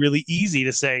really, really easy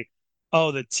to say,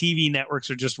 oh, the TV networks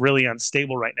are just really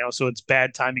unstable right now, so it's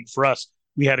bad timing for us.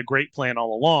 We had a great plan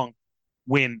all along,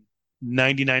 when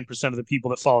 99% of the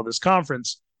people that follow this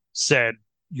conference said,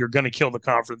 you're going to kill the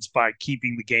conference by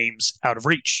keeping the games out of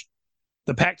reach.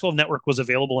 The Pac-12 network was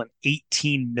available in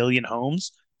 18 million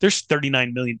homes. There's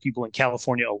 39 million people in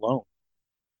California alone.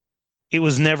 It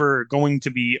was never going to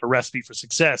be a recipe for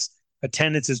success.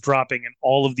 Attendance is dropping in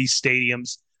all of these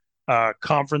stadiums.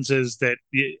 Conferences that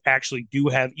actually do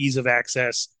have ease of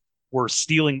access were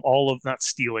stealing not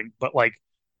stealing, but like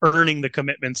earning the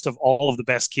commitments of all of the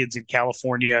best kids in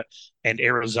California and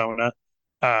Arizona.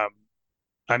 Um,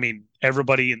 I mean,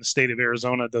 everybody in the state of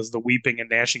Arizona does the weeping and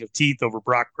gnashing of teeth over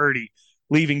Brock Purdy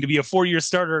leaving to be a 4-year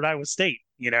starter at Iowa State.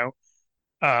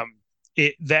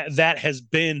 That has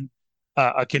been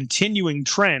a continuing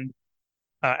trend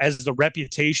as the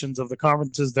reputations of the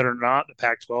conferences that are not the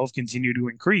Pac-12 continue to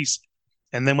increase.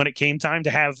 And then when it came time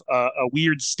to have a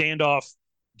weird standoff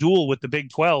duel with the Big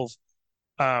 12,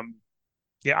 I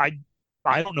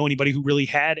don't know anybody who really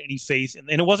had any faith, and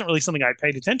it wasn't really something I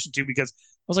paid attention to, because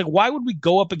I was like, why would we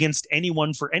go up against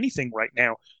anyone for anything right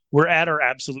now? We're at our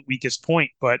absolute weakest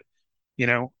point. But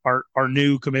our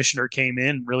new commissioner came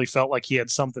in, really felt like he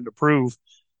had something to prove.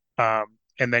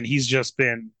 And then he's just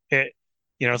been,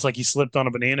 it's like he slipped on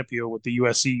a banana peel with the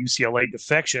USC UCLA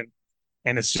defection.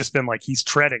 And it's just been like he's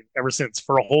treading ever since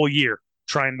for a whole year,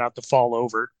 trying not to fall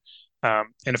over. And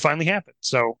it finally happened.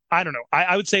 So I don't know.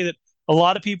 I would say that a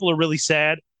lot of people are really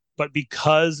sad, but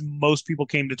because most people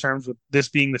came to terms with this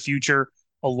being the future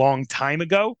a long time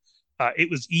ago,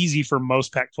 it was easy for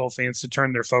most Pac-12 fans to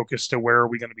turn their focus to where are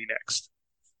we going to be next.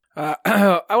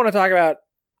 I want to talk about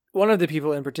one of the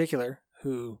people in particular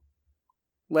who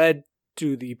led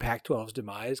to the Pac-12's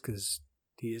demise, because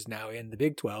he is now in the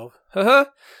Big 12.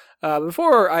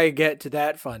 Before I get to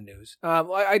that fun news,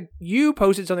 you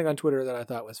posted something on Twitter that I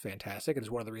thought was fantastic.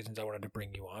 It's one of the reasons I wanted to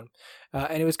bring you on.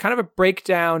 And it was kind of a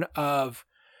breakdown of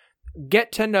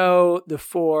get to know the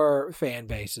four fan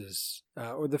bases,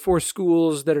 or the four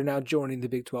schools that are now joining the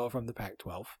Big 12 from the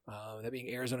Pac-12, that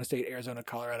being Arizona State, Arizona,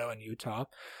 Colorado, and Utah.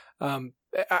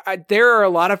 There are a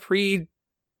lot of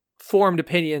pre-formed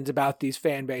opinions about these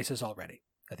fan bases already,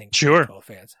 I think, sure. Pac-12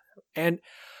 fans. And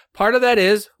part of that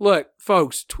is, look,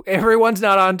 folks, everyone's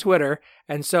not on Twitter,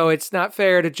 and so it's not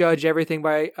fair to judge everything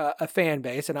by a fan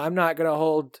base, and I'm not going to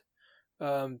hold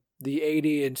the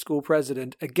AD and school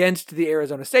president against the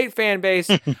Arizona State fan base,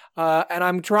 and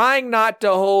I'm trying not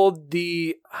to hold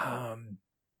the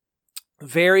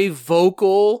very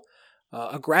vocal,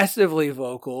 aggressively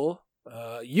vocal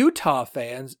Utah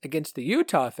fans against the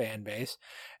Utah fan base.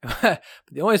 But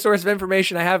the only source of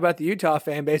information I have about the Utah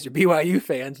fan base are BYU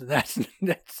fans, and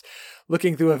that's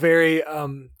looking through a very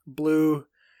blue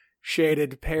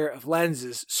shaded pair of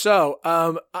lenses. So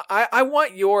I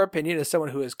want your opinion as someone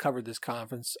who has covered this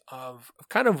conference of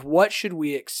kind of what should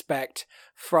we expect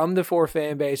from the four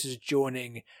fan bases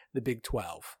joining the Big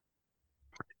 12.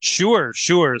 Sure.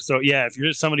 So yeah, if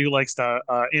you're somebody who likes to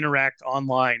interact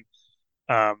online,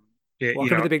 welcome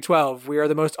to the Big 12. We are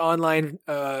the most online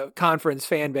conference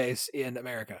fan base in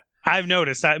America. I've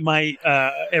noticed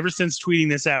ever since tweeting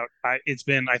this out, it's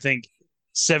been, I think,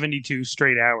 72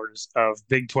 straight hours of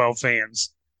Big 12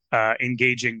 fans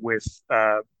engaging with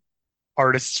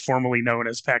artists formerly known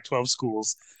as Pac-12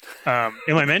 schools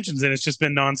in my mentions, and it's just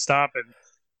been nonstop.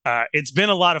 And it's been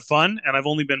a lot of fun, and I've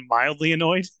only been mildly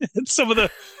annoyed at some of the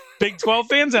Big 12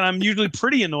 fans, and I'm usually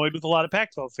pretty annoyed with a lot of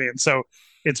Pac-12 fans. So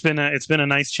it's been a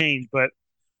nice change. But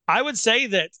I would say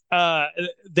that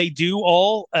they do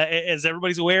all, as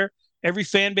everybody's aware, every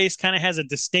fan base kind of has a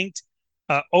distinct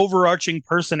overarching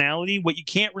personality. What you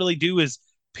can't really do is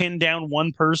pin down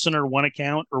one person or one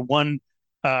account or one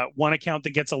account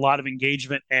that gets a lot of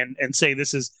engagement and say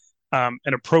this is an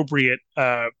appropriate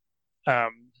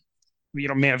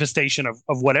manifestation of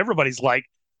what everybody's like.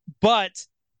 But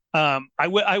I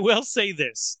will say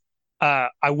this.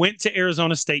 I went to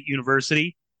Arizona State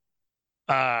University.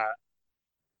 My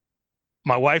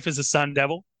wife is a Sun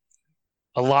Devil.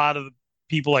 A lot of the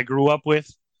people I grew up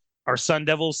with are Sun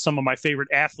Devils. Some of my favorite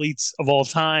athletes of all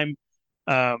time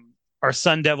are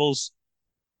Sun Devils.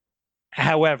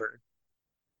 However,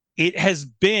 it has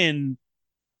been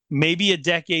maybe a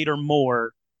decade or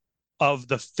more of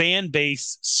the fan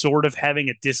base sort of having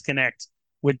a disconnect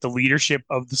with the leadership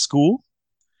of the school.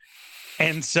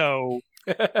 And so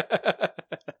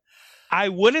I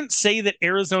wouldn't say that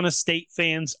Arizona State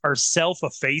fans are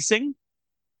self-effacing.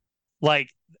 Like,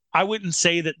 I wouldn't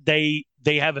say that they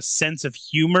have a sense of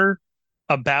humor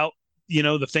about,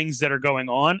 the things that are going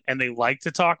on, and they like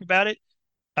to talk about it.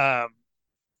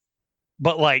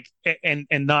 But like, and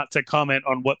not to comment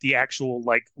on what the actual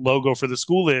like logo for the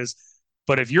school is,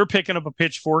 but if you're picking up a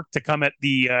pitchfork to come at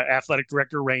the athletic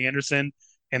director, Ray Anderson,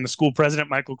 and the school president,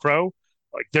 Michael Crow,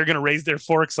 like they're going to raise their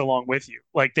forks along with you.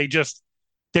 Like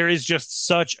there is just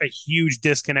such a huge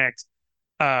disconnect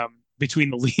between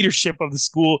the leadership of the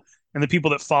school and the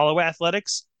people that follow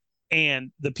athletics,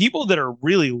 and the people that are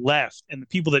really left and the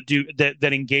people that do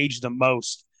that engage the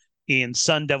most in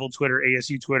Sun Devil Twitter,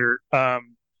 ASU Twitter,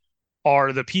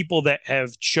 are the people that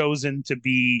have chosen to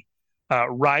be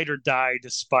ride or die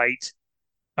despite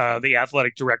the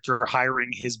athletic director hiring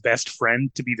his best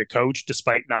friend to be the coach,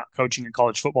 despite not coaching in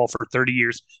college football for 30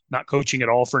 years, not coaching at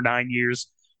all for 9 years,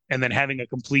 and then having a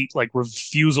complete like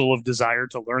refusal of desire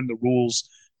to learn the rules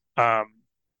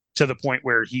to the point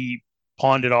where he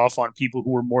pawned it off on people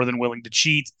who were more than willing to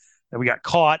cheat. And we got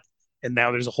caught. And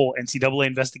now there's a whole NCAA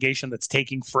investigation that's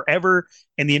taking forever.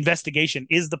 And the investigation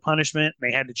is the punishment.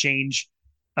 They had to change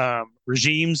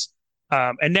regimes.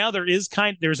 And now there's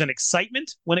an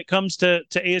excitement when it comes to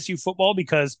ASU football,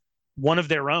 because one of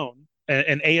their own,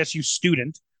 an ASU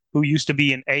student who used to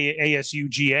be an ASU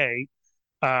GA,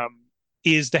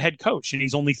 is the head coach, and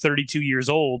he's only 32 years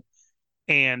old.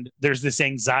 And there's this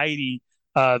anxiety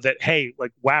that, hey,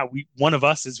 like, wow, one of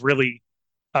us is really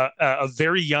a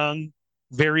very young,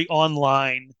 very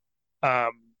online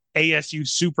ASU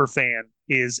super fan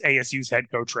is ASU's head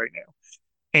coach right now.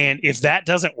 And if that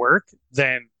doesn't work,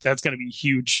 then that's going to be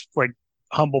huge, like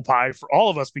humble pie for all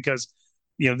of us because,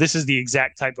 this is the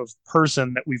exact type of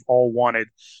person that we've all wanted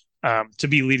to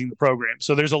be leading the program.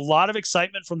 So there's a lot of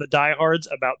excitement from the diehards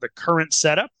about the current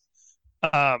setup.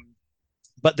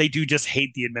 But they do just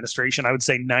hate the administration. I would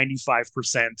say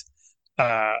 95%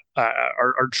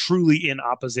 are truly in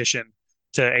opposition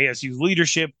to ASU's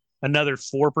leadership. Another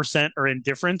 4% are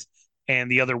indifferent, and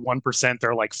the other 1%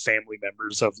 are like family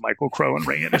members of Michael Crow and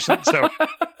Ray Anderson. So,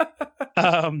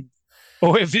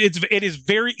 it is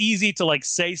very easy to like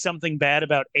say something bad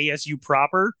about ASU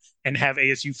proper and have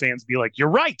ASU fans be like, "You're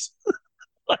right,"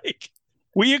 like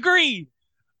we agree.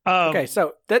 Okay,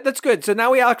 so that's good. So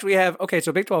now we actually have,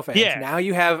 so Big 12 fans. Yeah. Now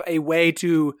you have a way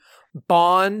to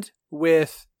bond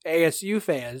with ASU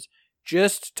fans,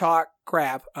 just talk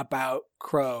crap about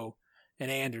Crow and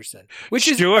Anderson, which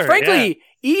is frankly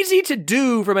easy to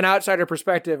do from an outsider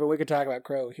perspective. And we could talk about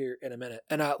Crow here in a minute.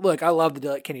 And look, I love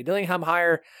the Kenny Dillingham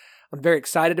hire. I'm very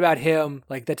excited about him.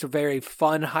 Like that's a very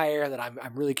fun hire that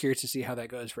I'm really curious to see how that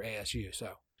goes for ASU.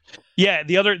 So. Yeah,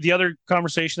 the other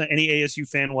conversation that any ASU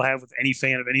fan will have with any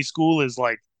fan of any school is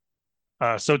like,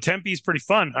 so Tempe's pretty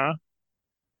fun, huh?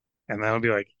 And they'll be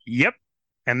like, yep.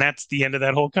 And that's the end of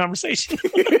that whole conversation.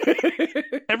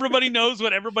 Everybody knows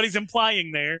what everybody's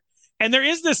implying there. And there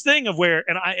is this thing of where,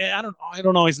 and I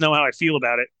don't always know how I feel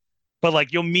about it, but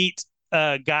like you'll meet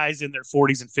guys in their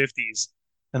 40s and 50s,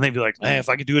 and they'd be like, man, if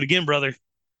I could do it again, brother,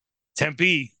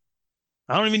 Tempe,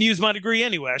 I don't even use my degree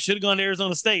anyway. I should have gone to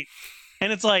Arizona State.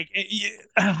 And it's like,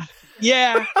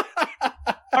 yeah,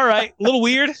 all right, a little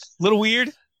weird.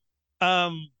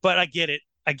 But I get it.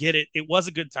 It was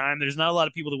a good time. There's not a lot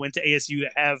of people that went to ASU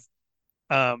that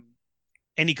have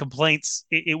any complaints.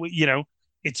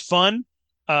 It's fun.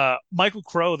 Michael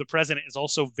Crow, the president, is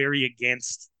also very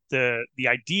against the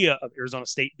idea of Arizona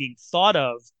State being thought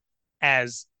of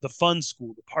as the fun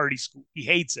school, the party school. He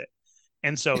hates it.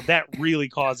 And so that really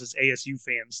causes ASU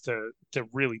fans to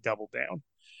really double down.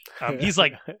 He's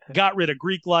like got rid of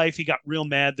Greek life. He got real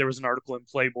mad. There was an article in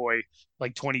Playboy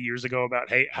like 20 years ago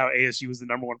about how ASU was the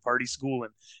number one party school,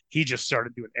 and he just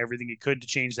started doing everything he could to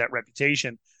change that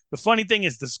reputation. The funny thing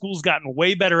is the school's gotten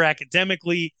way better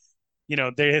academically.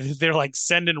 They're like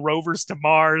sending rovers to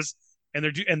Mars, and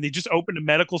they just opened a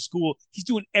medical school. He's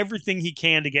doing everything he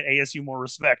can to get ASU more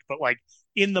respect, but like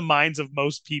in the minds of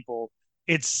most people,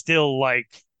 it's still like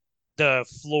the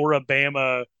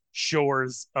Floribama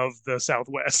shores of the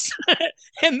Southwest.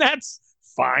 And that's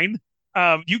fine.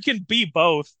 You can be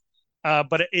both,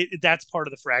 but that's part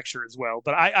of the fracture as well.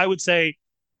 But I would say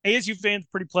ASU fans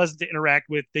pretty pleasant to interact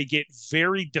with. They get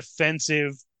very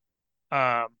defensive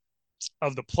of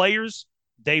the players.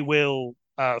 They will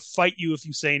fight you if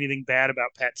you say anything bad about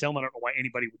Pat Tillman. I don't know why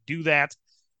anybody would do that.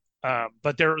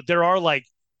 But there are like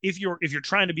if you're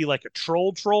trying to be like a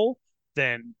troll,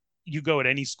 then you go at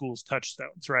any school's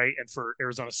touchstones, right? And for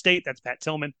Arizona State, that's Pat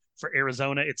Tillman. For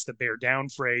Arizona, it's the bear down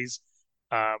phrase.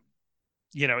 There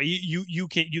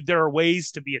are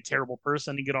ways to be a terrible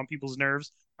person and get on people's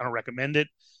nerves. I don't recommend it.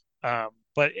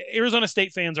 But Arizona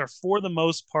State fans are, for the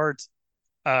most part,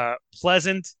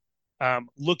 pleasant,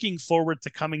 looking forward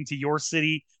to coming to your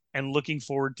city and looking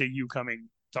forward to you coming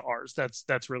to ours.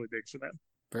 That's really big for them.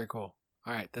 Very cool.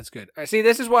 All right, that's good. I see.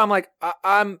 This is why I'm like,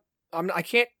 I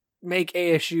can't make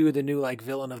ASU the new like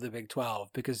villain of the Big 12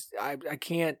 because I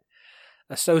can't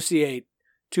associate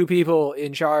two people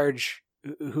in charge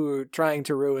who are trying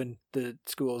to ruin the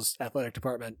school's athletic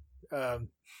department,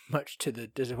 much to the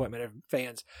disappointment of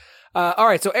fans. All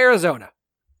right, so Arizona.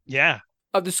 Yeah.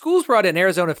 Of the schools brought in,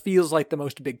 Arizona feels like the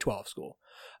most Big 12 school.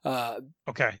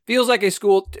 Okay. Feels like a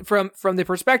school from the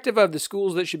perspective of the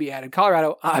schools that should be added.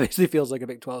 Colorado obviously feels like a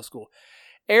Big 12 school.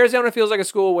 Arizona feels like a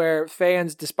school where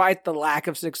fans, despite the lack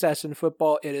of success in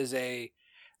football, they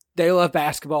love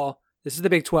basketball. This is the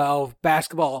Big 12.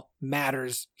 Basketball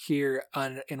matters here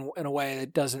in a way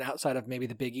that doesn't outside of maybe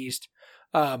the Big East.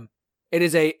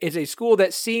 It's a school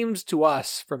that seems to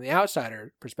us, from the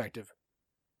outsider perspective,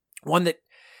 one that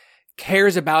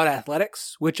cares about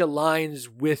athletics, which aligns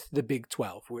with the Big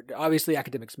 12. Obviously,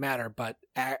 academics matter, but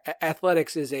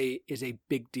athletics is a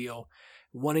big deal.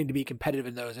 Wanting to be competitive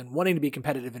in those and wanting to be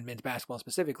competitive in men's basketball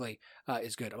specifically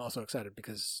is good. I'm also excited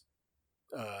because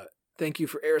thank you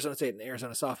for Arizona State and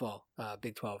Arizona softball.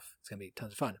 Big 12. It's going to be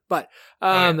tons of fun. But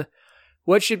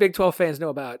what should Big 12 fans know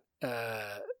about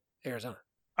Arizona?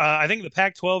 I think the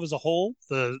Pac-12 as a whole,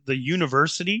 the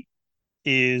university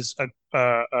is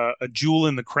a jewel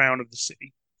in the crown of the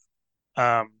city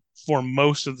for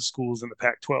most of the schools in the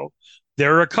Pac-12.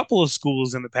 There are a couple of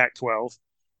schools in the Pac-12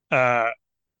 uh,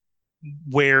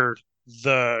 where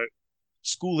the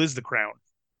school is the crown.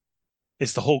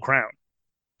 It's the whole crown.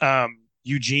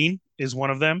 Eugene is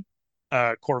one of them.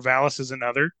 Corvallis is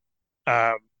another.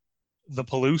 Um, the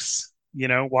Palouse,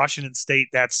 Washington State,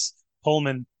 that's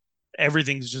Pullman.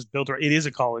 Everything's just built around. It is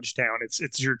a college town.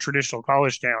 It's your traditional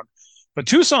college town. But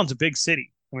Tucson's a big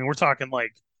city. I mean, we're talking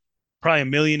like probably 1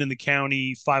 million in the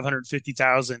county,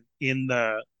 550,000 in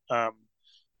the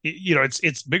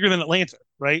it's bigger than Atlanta,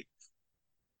 right?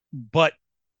 But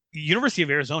University of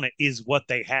Arizona is what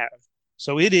they have.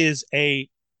 So it is a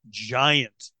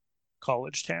giant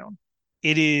college town.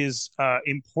 It is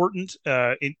important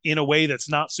in a way that's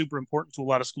not super important to a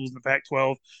lot of schools in the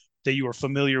Pac-12, that you are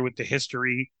familiar with the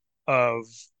history of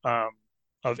um,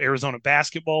 Arizona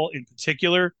basketball in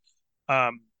particular.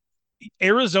 Um,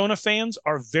 Arizona fans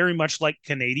are very much like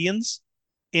Canadians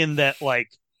in that, like,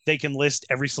 they can list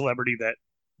every celebrity that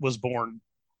was born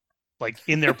like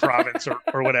in their province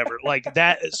or whatever like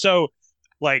that. So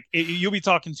like you'll be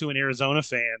talking to an Arizona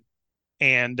fan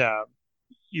and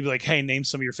you'd be like, hey, name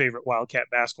some of your favorite Wildcat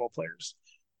basketball players.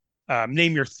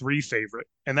 Name your 3 favorite.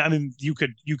 And I mean, you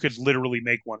could literally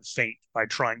make one faint by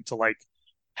trying to like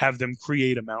have them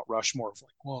create a Mount Rushmore of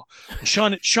like, well,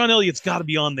 Sean Elliott's got to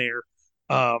be on there.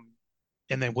 And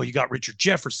then, well, you got Richard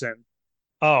Jefferson.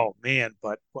 Oh man,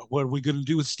 but what are we going to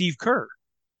do with Steve Kerr?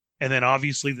 And then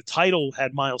obviously the title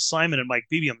had Miles Simon and Mike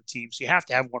Bibby on the team. So you have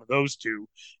to have one of those two.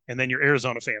 And then your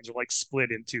Arizona fans are like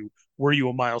split into, were you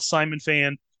a Miles Simon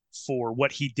fan for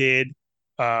what he did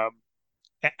um,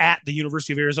 at the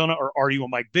University of Arizona, or are you a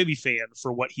Mike Bibby fan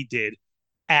for what he did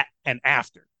at and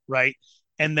after, right?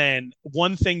 And then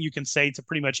one thing you can say to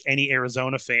pretty much any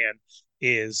Arizona fan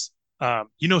is,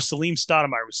 Salim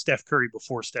Stoudemire was Steph Curry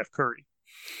before Steph Curry.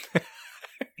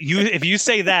 If you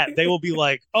say that, they will be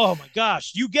like, "Oh my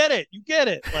gosh, you get it!"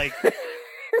 Like,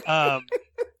 I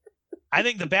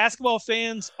think the basketball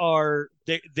fans are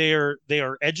they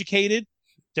are educated.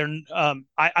 They're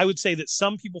I would say that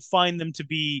some people find them to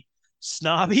be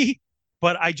snobby,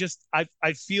 but I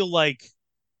feel like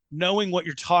knowing what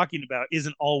you're talking about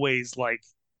isn't always like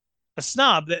a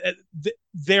snob.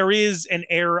 There is an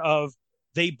air of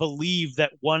they believe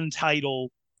that one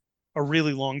title a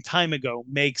really long time ago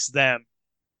makes them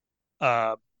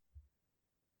uh,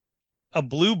 a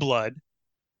blue blood,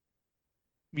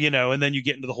 and then you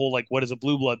get into the whole like what is a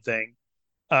blue blood thing.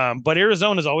 But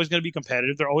Arizona is always going to be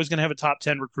competitive. They're always going to have a top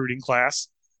 10 recruiting class.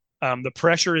 The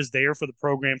pressure is there for the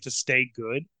program to stay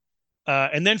good.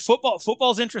 And then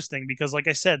football's interesting because, like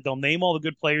I said, they'll name all the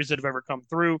good players that have ever come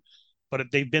through, but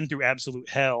they've been through absolute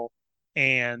hell.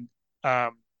 And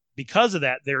because of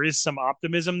that, there is some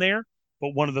optimism there.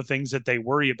 But one of the things that they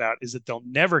worry about is that they'll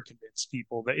never convince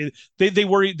people that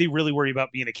they really worry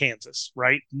about being a Kansas,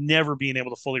 right? Never being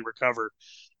able to fully recover.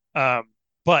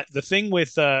 But the thing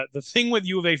with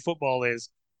U of A football is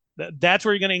that's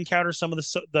where you're going to encounter some of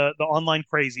the online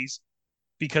crazies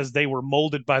because they were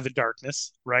molded by the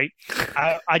darkness, right?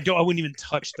 I wouldn't even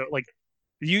touch the like.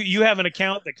 You have an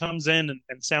account that comes in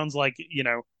and sounds like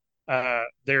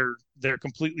they're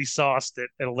completely sauced at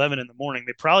 11 in the morning.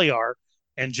 They probably are,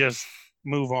 and just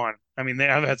move on. I mean,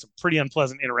 I've had some pretty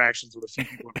unpleasant interactions with a few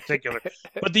people in particular,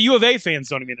 but the U of A fans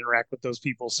don't even interact with those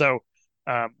people. So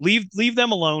leave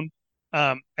them alone.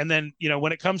 And then,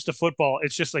 when it comes to football,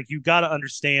 it's just like, you got to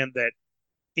understand that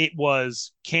it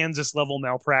was Kansas level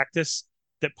malpractice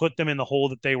that put them in the hole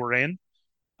that they were in.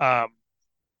 And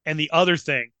the other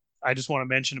thing I just want to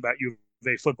mention about U of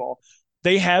A football,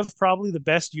 they have probably the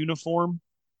best uniform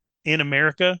in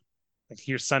America. Like,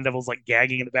 here's Sun Devils like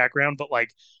gagging in the background, but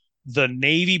like the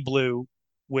navy blue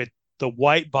with the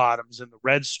white bottoms and the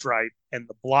red stripe and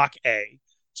the block A.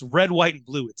 It's red, white, and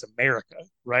blue. It's America,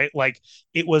 right? Like,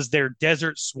 it was their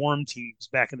Desert Swarm teams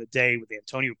back in the day with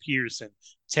Antonio Pierce and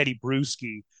Teddy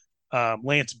Bruschi,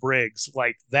 Lance Briggs.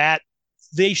 Like that,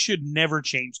 they should never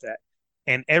change that.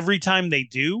 And every time they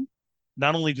do,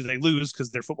 not only do they lose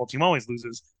because their football team always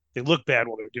loses, they look bad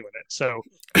while they're doing it. So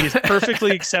it is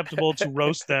perfectly acceptable to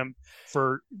roast them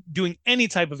for doing any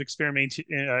type of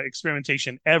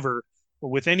experimentation ever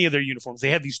with any of their uniforms. They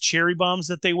have these cherry bombs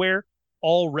that they wear,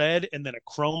 all red and then a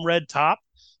chrome red top.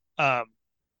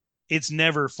 It's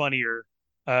never funnier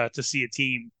to see a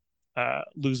team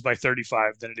lose by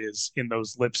 35 than it is in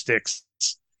those lipsticks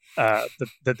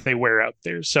that they wear out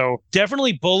there. So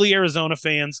definitely bully Arizona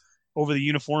fans over the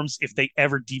uniforms if they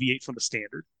ever deviate from the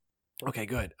standard. Okay,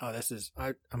 good. Oh, this is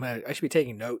I should be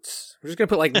taking notes. We're just gonna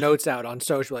put like notes out on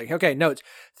social, like, okay, notes,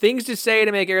 things to say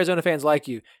to make Arizona fans like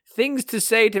you, things to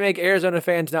say to make Arizona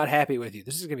fans not happy with you.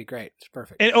 This is gonna be great. It's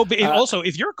perfect. And also,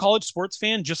 if you're a college sports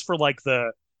fan, just for like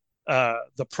the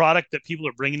the product that people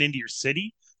are bringing into your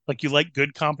city. Like you like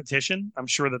good competition. I'm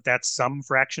sure that that's some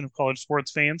fraction of college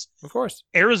sports fans. Of course.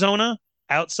 Arizona,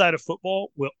 outside of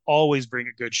football, will always bring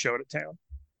a good show to town.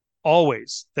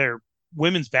 Always. Their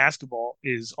women's basketball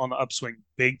is on the upswing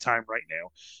big time right now.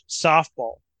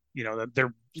 Softball,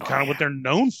 they're kind of what they're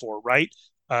known for, right?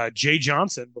 Jay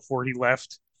Johnson, before he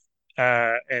left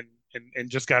and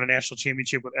just got a national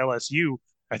championship with LSU,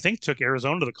 I think took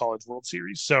Arizona to the College World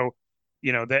Series. So,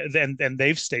 and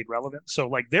they've stayed relevant. So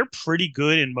like they're pretty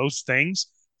good in most things.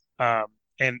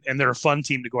 And they're a fun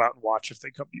team to go out and watch if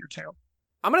they come to your town.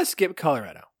 I'm going to skip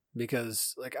Colorado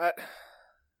because like I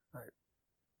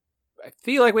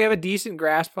feel like we have a decent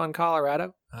grasp on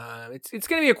Colorado. It's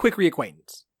going to be a quick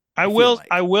reacquaintance. I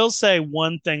will say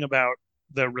one thing about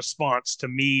the response to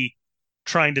me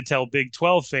trying to tell Big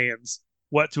 12 fans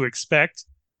what to expect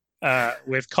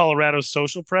with Colorado's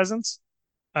social presence.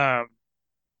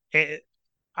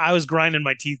 I was grinding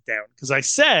my teeth down because I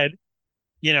said,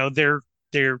 they're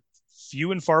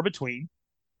few and far between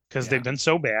because they've been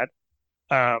so bad.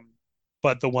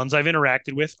 But the ones I've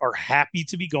interacted with are happy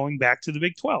to be going back to the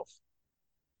Big 12.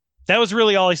 That was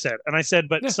really all I said. And I said,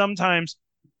 but sometimes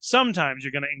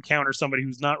you're going to encounter somebody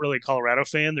who's not really a Colorado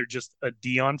fan. They're just a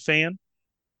Dion fan.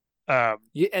 And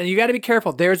you got to be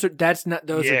careful. Those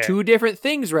are two different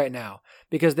things right now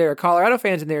because there are Colorado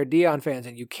fans and there are Dion fans,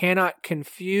 and you cannot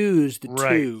confuse the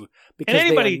two because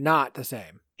they are not the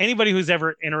same. Anybody who's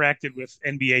ever interacted with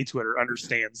NBA Twitter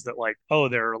understands that, like,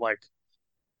 there are like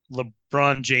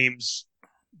LeBron James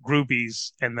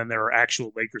groupies, and then there are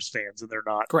actual Lakers fans, and they're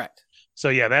not. Correct. So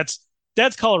yeah,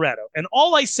 that's Colorado. And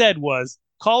all I said was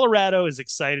Colorado is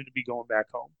excited to be going back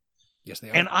home. Yes, they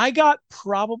are. And I got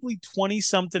probably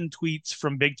 20-something tweets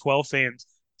from Big 12 fans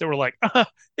that were like,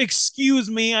 excuse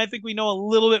me, I think we know a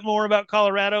little bit more about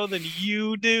Colorado than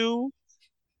you do.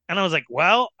 And I was like,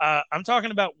 well, I'm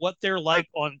talking about what they're like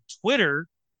on Twitter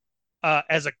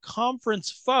as a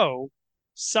conference foe,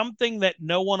 something that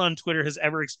no one on Twitter has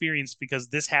ever experienced because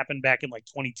this happened back in like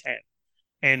 2010.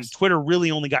 And Twitter really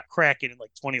only got cracking in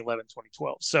like 2011,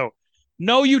 2012. So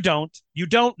no, you don't. You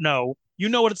don't know. You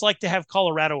know what it's like to have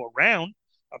Colorado around.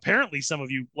 Apparently, some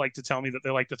of you like to tell me that they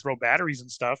like to throw batteries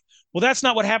and stuff. Well, that's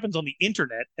not what happens on the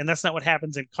internet, and that's not what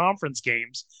happens in conference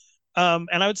games. And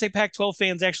I would say Pac-12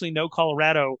 fans actually know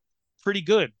Colorado pretty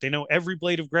good. They know every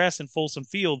blade of grass in Folsom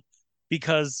Field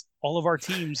because all of our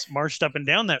teams marched up and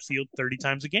down that field 30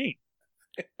 times a game.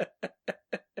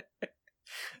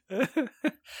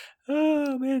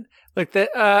 Oh man, look, that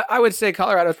I would say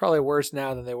Colorado's probably worse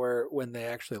now than they were when they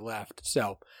actually left.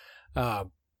 So,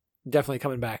 definitely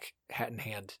coming back hat in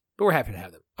hand, but we're happy to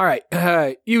have them. All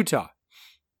right, Utah.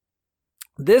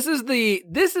 This is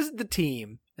the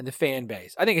team and the fan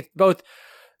base. I think it's both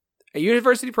a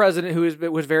university president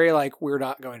who was very like, we're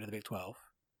not going to the Big 12.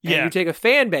 And you take a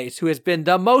fan base who has been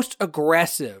the most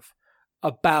aggressive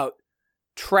about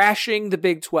trashing the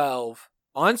Big 12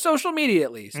 on social media,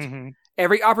 at least,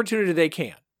 every opportunity they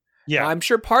can. Yeah. Now, I'm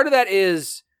sure part of that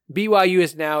is BYU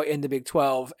is now in the Big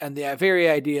 12, and the very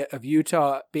idea of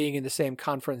Utah being in the same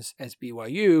conference as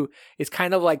BYU is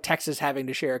kind of like Texas having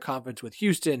to share a conference with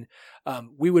Houston.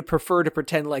 We would prefer to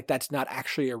pretend like that's not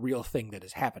actually a real thing that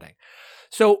is happening.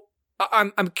 So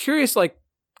I'm curious, like,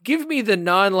 give me the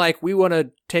like, we want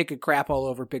to take a crap all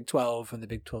over Big 12 and the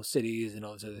Big 12 cities and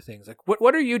all those other things. Like,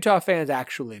 what are Utah fans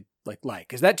actually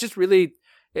like? Is that just really...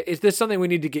 Is this something we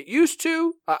need to get used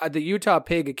to? The Utah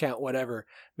Pig account, whatever,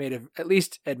 at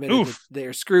least admitted that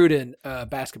they're screwed in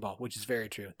basketball, which is very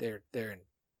true. They're in.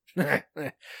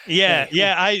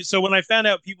 So when I found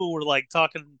out people were like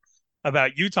talking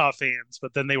about Utah fans,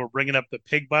 but then they were bringing up the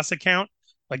Pig Bus account,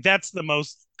 like that's the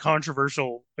most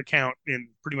controversial account in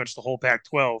pretty much the whole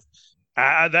Pac-12.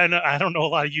 I don't know a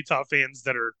lot of Utah fans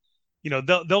that are,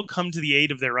 they'll come to the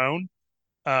aid of their own.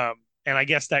 And I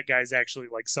guess that guy's actually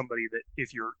like somebody that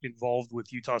if you're involved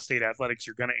with Utah State athletics,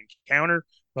 you're going to encounter,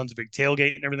 runs a big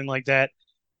tailgate and everything like that.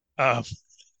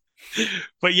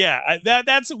 But yeah,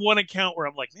 that's one account where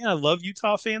I'm like, man, I love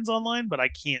Utah fans online, but I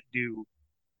can't do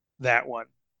that one.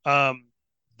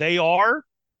 They are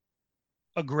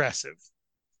aggressive.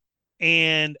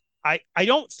 And I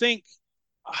don't think,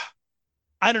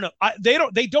 I don't know.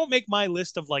 They don't make my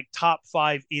list of like top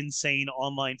 5 insane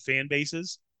online fan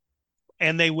bases.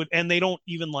 And they don't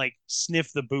even like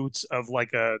sniff the boots of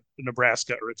like a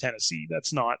Nebraska or a Tennessee.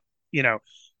 That's not,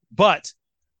 but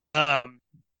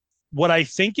what I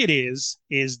think it is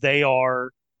they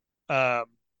are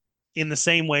in the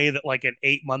same way that like an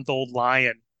 8-month-old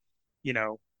lion,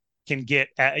 can get,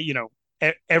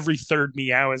 every third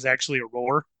meow is actually a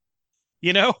roar,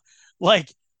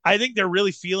 like I think they're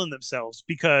really feeling themselves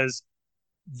because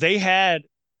they had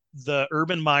the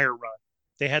Urban Meyer run.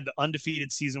 They had the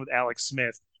undefeated season with Alex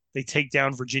Smith. They take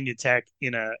down Virginia Tech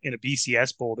in a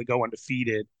BCS bowl. They go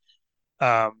undefeated.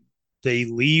 Um, they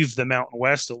leave the Mountain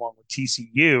West along with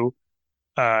TCU.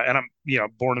 And I'm,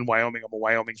 born in Wyoming. I'm a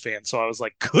Wyoming fan. So I was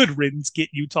like, good riddance, get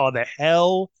Utah the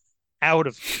hell out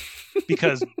of here.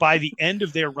 Because by the end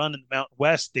of their run in the Mountain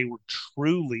West, they were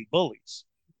truly bullies.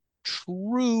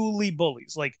 Truly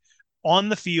bullies. Like on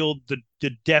the field, the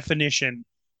definition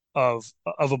of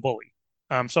a bully.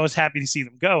 So I was happy to see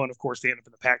them go. And of course, they end up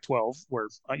in the Pac-12 where,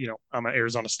 I'm an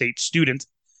Arizona State student.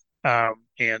 Um,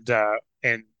 and, uh,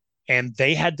 and, and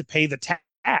they had to pay the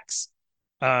tax.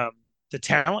 Um, the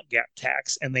talent gap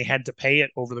tax, and they had to pay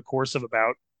it over the course of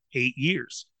about 8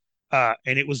 years.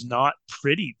 And it was not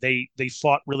pretty. They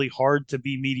fought really hard to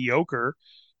be mediocre,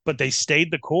 but they stayed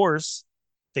the course.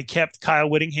 They kept Kyle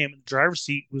Whittingham in the driver's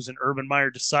seat, who's an Urban Meyer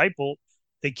disciple.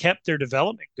 They kept their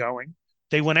development going.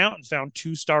 They went out and found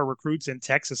two-star recruits in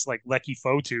Texas like Lecky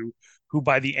Fotu, who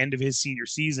by the end of his senior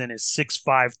season is 6'5",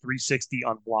 360,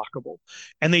 unblockable.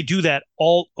 And they do that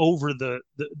all over the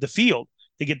field.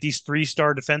 They get these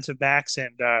three-star defensive backs,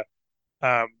 and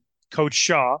um, Coach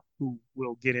Shaw, who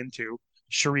we'll get into,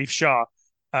 Sharif Shaw,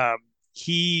 um,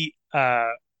 he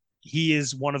he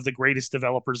is one of the greatest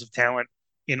developers of talent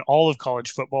in all of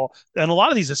college football. And a lot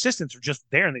of these assistants are just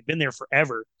there, and they've been there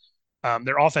forever.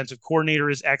 Their offensive coordinator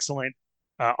is excellent.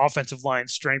 Offensive line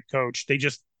strength coach. They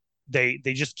just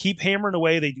keep hammering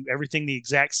away. They do everything the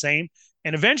exact same,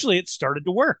 and eventually it started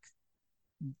to work.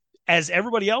 As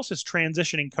everybody else is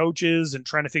transitioning coaches and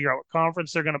trying to figure out what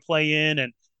conference they're going to play in,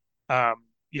 and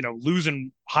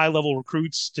losing high level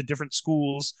recruits to different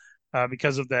schools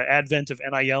because of the advent of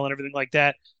NIL and everything like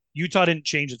that, Utah didn't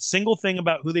change a single thing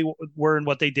about who they were and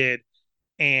what they did.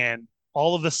 And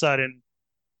all of a sudden,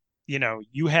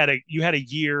 you had a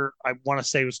year, I want to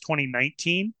say it was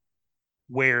 2019,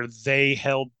 where they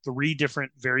held three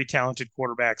different very talented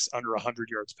quarterbacks under 100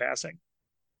 yards passing.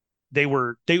 They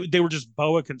were just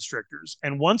boa constrictors.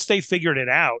 And once they figured it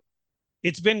out,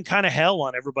 it's been kind of hell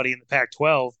on everybody in the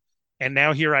Pac-12. And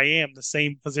now here I am, the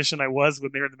same position I was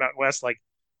when they were in the Mountain West. Like,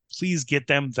 please get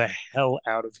them the hell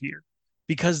out of here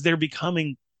because they're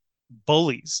becoming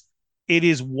bullies. It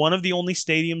is one of the only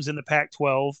stadiums in the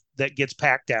Pac-12 that gets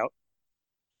packed out.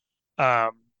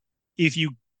 Um, if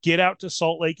you get out to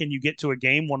Salt Lake and you get to a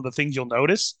game, one of the things you'll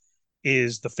notice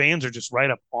is the fans are just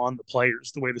right up on the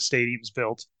players, the way the stadium's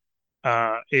built.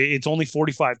 It's only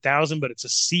 45,000, but it's a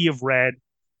sea of red,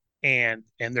 and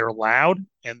they're loud,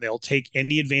 and they'll take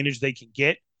any advantage they can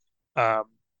get. Um,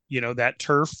 that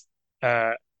turf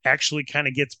actually kind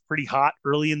of gets pretty hot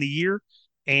early in the year,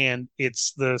 and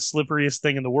it's the slipperiest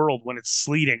thing in the world when it's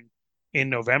sleeting in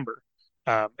November.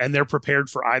 And they're prepared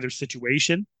for either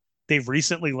situation. They've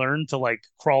recently learned to like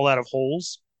crawl out of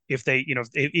holes. If they,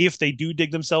 if they do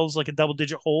dig themselves like a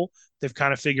double-digit hole, they've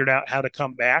kind of figured out how to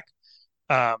come back.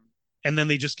 Um, and then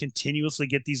they just continuously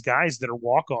get these guys that are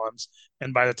walk-ons,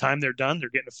 and by the time they're done, they're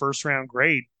getting a first-round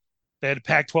grade. They had a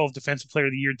Pac-12 Defensive Player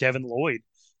of the Year, Devin Lloyd.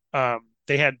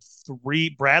 They had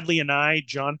three, Bradley and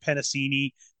John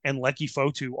Pennicini, and Lecky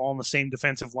Fotu, all on the same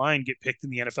defensive line, get picked in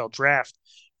the NFL draft.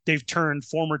 They've turned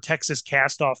former Texas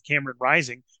cast-off Cameron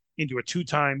Rising into a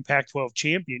two-time Pac-12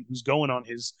 champion who's going on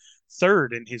his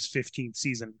third in his 15th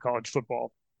season in college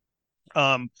football.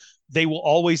 They will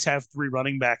always have three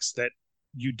running backs that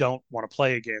you don't want to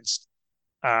play against.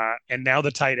 And now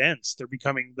the tight ends, they're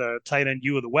becoming the tight end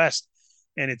U of the West.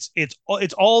 And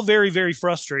it's all very, very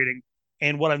frustrating.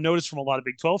 And what I've noticed from a lot of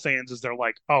Big 12 fans is they're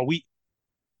like, oh,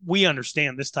 we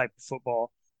understand this type of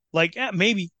football. Like,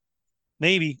 maybe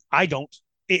I don't.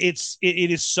 It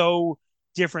is so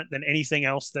different than anything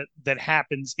else that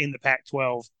happens in the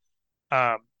Pac-12.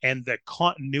 And the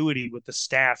continuity with the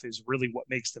staff is really what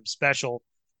makes them special.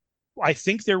 I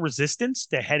think their resistance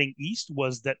to heading east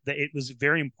was that it was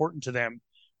very important to them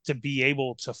to be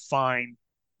able to find,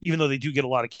 even though they do get a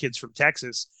lot of kids from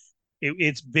Texas,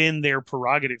 it's been their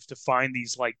prerogative to find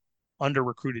these like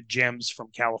under-recruited gems from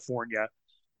California.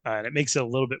 And it makes it a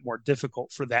little bit more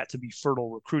difficult for that to be fertile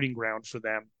recruiting ground for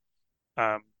them.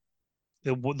 Um,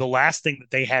 the last thing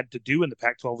that they had to do in the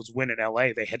Pac-12 was win in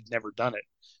LA. They had never done it.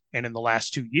 And in the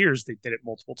last 2 years, they did it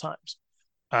multiple times.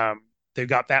 They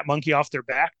got that monkey off their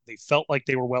back. They felt like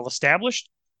they were well established.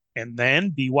 And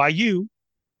then BYU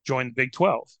joined the Big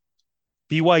 12.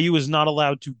 BYU is not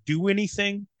allowed to do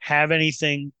anything, have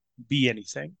anything, be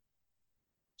anything.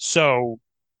 So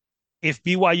if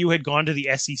BYU had gone to the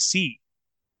SEC,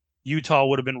 Utah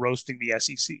would have been roasting the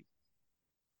SEC.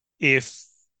 If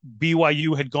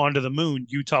BYU had gone to the moon,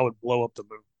 Utah would blow up the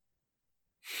moon.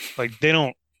 Like they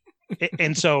don't.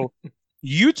 And so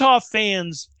Utah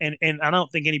fans, and I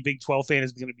don't think any Big 12 fan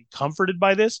is going to be comforted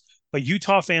by this, but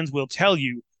Utah fans will tell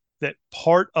you that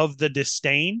part of the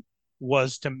disdain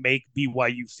was to make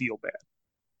BYU feel bad,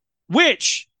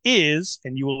 which is,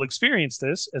 and you will experience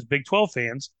this as Big 12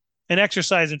 fans, an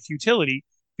exercise in futility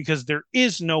because there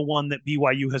is no one that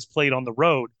BYU has played on the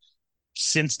road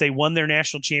since they won their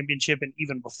national championship and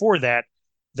even before that,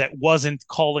 that wasn't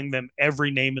calling them every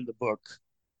name in the book.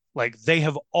 Like they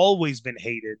have always been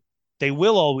hated. They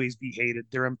will always be hated.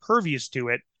 They're impervious to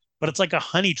it, but it's like a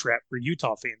honey trap for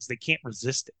Utah fans. They can't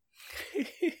resist it.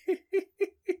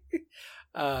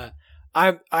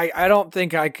 I don't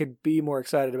think I could be more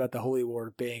excited about the Holy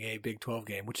War being a Big 12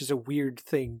 game, which is a weird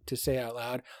thing to say out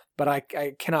loud, but I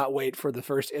cannot wait for the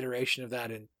first iteration of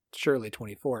that in surely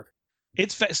 24.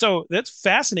 So that's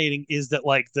fascinating is that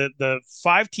like the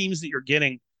 5 teams that you're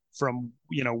getting from,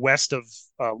 west of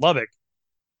Lubbock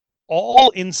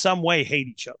all in some way hate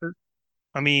each other.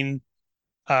 I mean,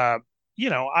 I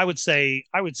would say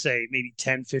maybe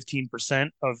 10-15%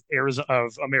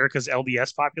 of America's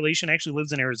LDS population actually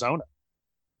lives in Arizona.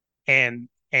 And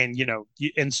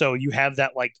so you have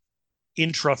that like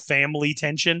intra-family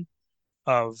tension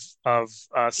of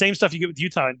same stuff you get with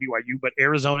Utah and BYU, but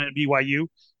Arizona and BYU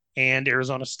and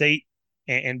Arizona State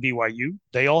and BYU,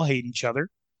 they all hate each other.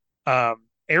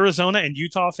 Arizona and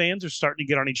Utah fans are starting to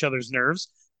get on each other's nerves.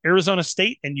 Arizona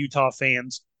State and Utah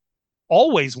fans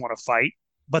always want to fight,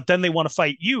 but then they want to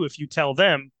fight you if you tell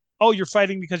them, oh, you're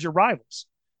fighting because you're rivals.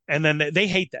 And then they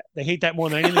hate that. They hate that more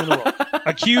than anything in the world.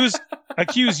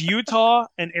 Accuse Utah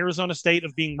and Arizona State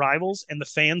of being rivals, and the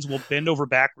fans will bend over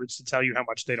backwards to tell you how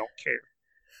much they don't care.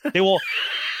 They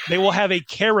will have a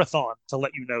care-a-thon to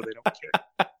let you know they don't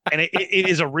care. And it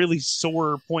is a really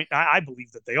sore point. I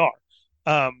believe that they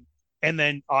are. And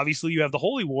then obviously you have the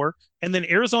Holy War, and then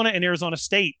Arizona and Arizona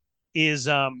State is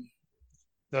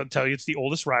they'll tell you it's the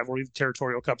oldest rivalry. The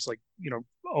Territorial Cup's like,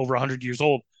 over 100 years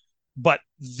old. But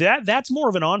that's more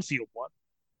of an on-field one.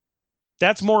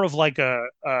 That's more of like a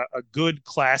good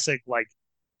classic, like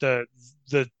the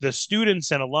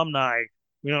students and alumni.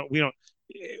 Even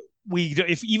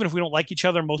if we don't like each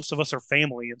other, most of us are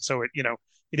family, and so it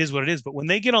is what it is. But when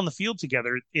they get on the field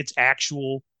together, it's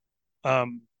actual.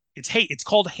 It's hate. It's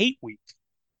called Hate Week.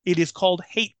 It is called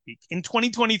Hate Week. In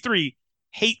 2023,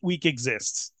 Hate Week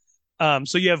exists.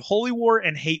 So you have Holy War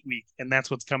and Hate Week, and that's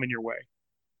what's coming your way.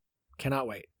 Cannot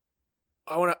wait.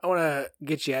 I want to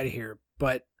get you out of here,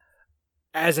 but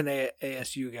as an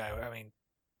ASU guy, I mean,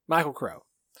 Michael Crow.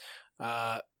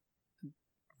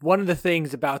 One of the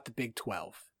things about the Big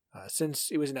 12,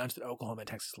 since it was announced that Oklahoma and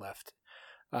Texas left,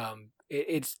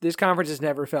 it's this conference has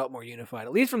never felt more unified,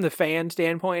 at least from the fan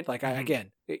standpoint. Like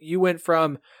you went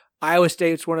from Iowa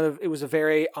State's it was a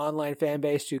very online fan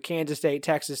base to Kansas State,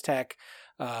 Texas Tech,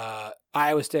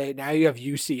 Iowa State. Now you have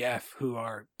UCF, who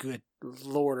are, good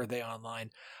Lord, are they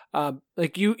online? But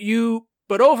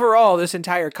overall, this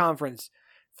entire conference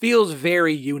feels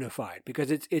very unified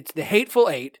because it's the Hateful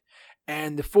Eight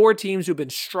and the 4 teams who've been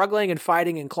struggling and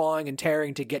fighting and clawing and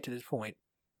tearing to get to this point.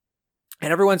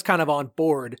 And everyone's kind of on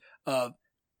board of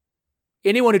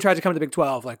anyone who tries to come to the Big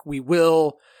 12, like, we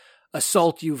will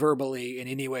assault you verbally in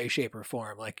any way, shape, or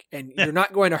form. Like, and you're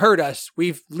not going to hurt us.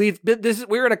 We're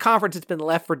in a conference that's been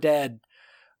left for dead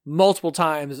multiple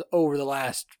times over the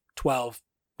last 12,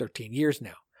 13 years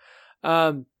now.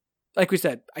 Like we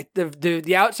said,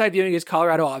 the outside viewing is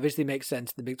Colorado obviously makes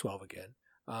sense in the Big 12 again.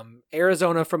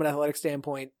 Arizona, from an athletic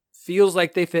standpoint, feels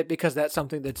like they fit because that's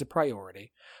something that's a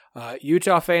priority.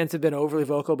 Utah fans have been overly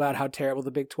vocal about how terrible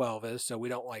the Big 12 is, so we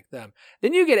don't like them.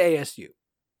 Then you get ASU.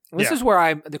 This is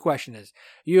where the question is.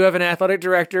 You have an athletic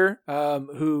director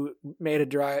who made a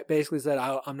drive, basically said,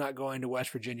 I'm not going to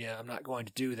West Virginia. I'm not going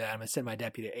to do that. I'm going to send my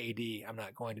deputy AD. I'm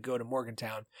not going to go to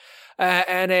Morgantown.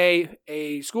 And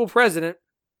a school president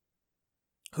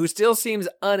who still seems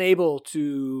unable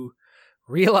to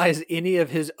realize any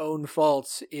of his own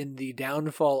faults in the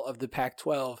downfall of the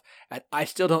Pac-12. And I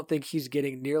still don't think he's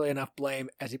getting nearly enough blame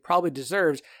as he probably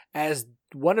deserves as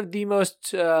one of the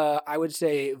most, I would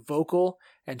say, vocal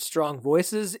and strong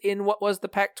voices in what was the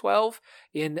Pac-12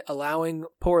 in allowing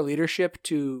poor leadership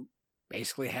to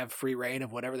basically have free reign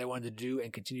of whatever they wanted to do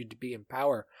and continue to be in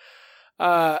power.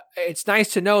 It's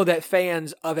nice to know that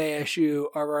fans of ASU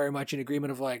are very much in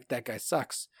agreement of like, that guy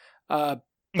sucks.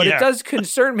 But it does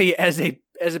concern me as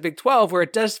a Big 12, where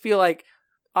it does feel like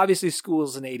obviously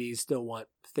schools and ADs still want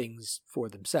things for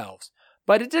themselves,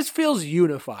 but it just feels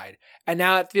unified. And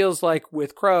now it feels like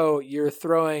with Crow, you're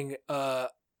throwing a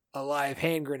live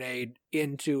hand grenade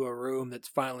into a room that's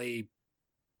finally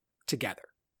together.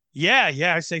 Yeah,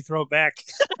 I say throw it back.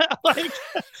 Like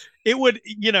it would,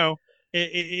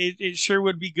 it sure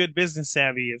would be good business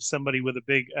savvy if somebody with a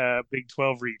Big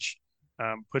 12 reach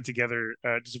put together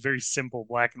just a very simple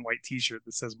black and white T-shirt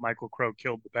that says Michael Crow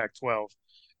killed the Pac-12,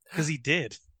 because he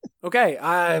did. Okay,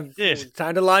 Did.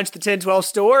 time to launch the 10-12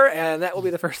 store, and that will be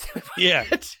the first thing. Yeah,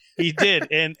 he did.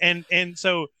 And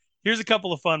so here's a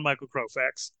couple of fun Michael Crow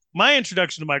facts. My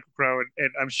introduction to Michael Crow,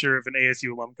 and I'm sure if an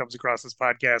ASU alum comes across this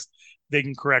podcast, they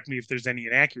can correct me if there's any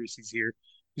inaccuracies here.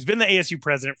 He's been the ASU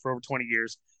president for over 20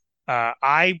 years.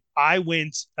 I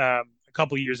went a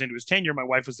couple of years into his tenure. My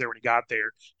wife was there when he got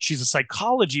there. She's a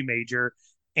psychology major,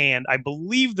 and I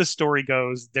believe the story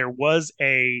goes there was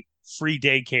a free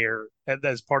daycare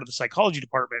as part of the psychology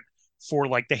department for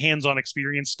like the hands-on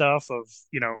experience stuff of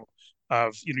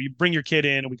you bring your kid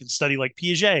in and we can study like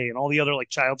Piaget and all the other like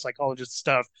child psychologist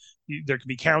stuff. There can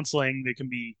be counseling. There can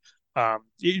be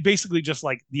basically just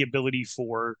like the ability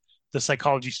for the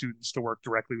psychology students to work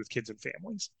directly with kids and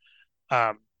families.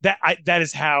 That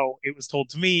is how it was told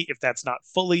to me. If that's not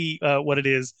fully what it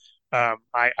is,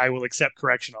 I will accept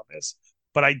correction on this.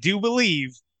 But I do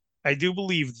believe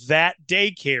that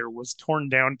daycare was torn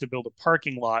down to build a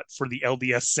parking lot for the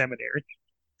LDS seminary.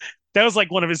 That was like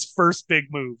one of his first big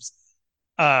moves.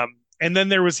 And then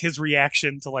there was his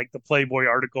reaction to like the Playboy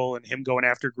article and him going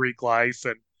after Greek life.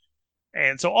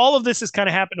 And so all of this has kind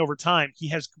of happened over time. He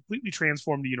has completely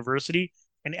transformed the university,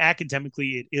 and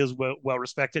academically it is well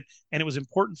respected. And it was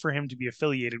important for him to be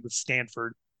affiliated with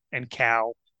Stanford and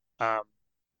Cal,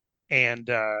 and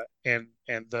the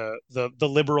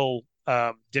liberal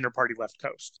dinner party left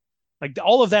coast. Like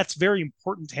all of that's very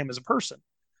important to him as a person.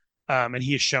 And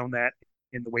he has shown that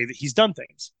in the way that he's done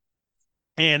things.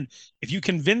 And if you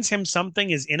convince him something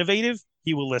is innovative,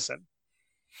 he will listen.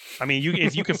 I mean,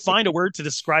 if you could find a word to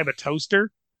describe a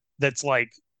toaster that's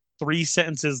like 3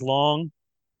 sentences long,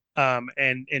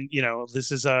 and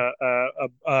this is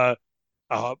a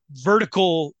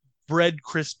vertical bread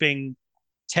crisping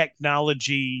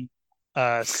technology,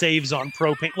 saves on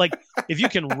propane. Like if you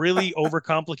can really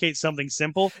overcomplicate something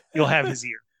simple, you'll have his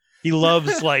ear. He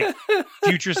loves like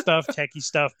future stuff, techie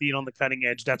stuff, being on the cutting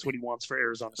edge. That's what he wants for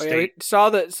Arizona State. We saw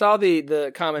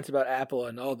the comments about Apple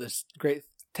and all this great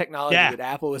technology that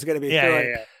Apple was going to be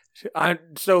throwing.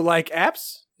 So like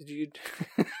apps? Did you?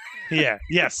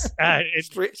 Yes.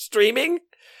 Streaming?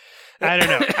 I don't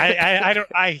know. I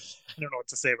don't know what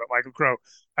to say about Michael Crow.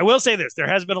 I will say this: there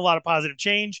has been a lot of positive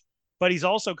change, but he's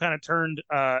also kind of turned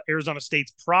Arizona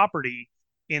State's property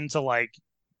into like,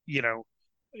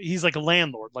 he's like a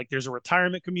landlord. Like there's a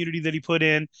retirement community that he put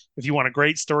in. If you want a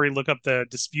great story, look up the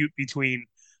dispute between,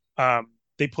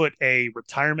 they put a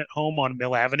retirement home on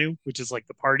Mill Avenue, which is like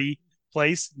the party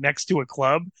place next to a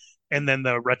club. And then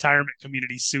the retirement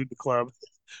community sued the club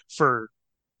for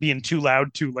being too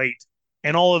loud, too late.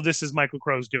 And all of this is Michael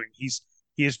Crow's doing. He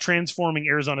is transforming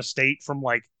Arizona State from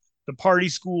like the party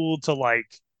school to like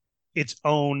its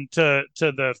own, to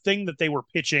the thing that they were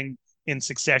pitching in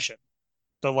Succession.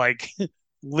 The like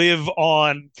live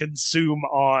on, consume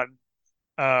on,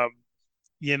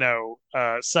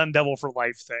 Sun Devil for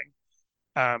life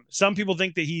thing. Some people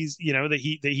think that he's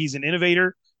an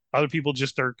innovator. Other people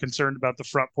just are concerned about the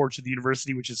front porch of the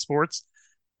university, which is sports.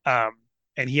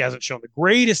 And he hasn't shown the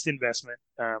greatest investment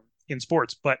in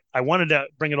sports. But I wanted to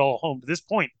bring it all home to this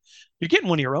point. You're getting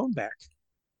one of your own back.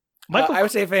 Michael, I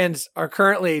would say fans are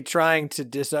currently trying to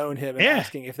disown him and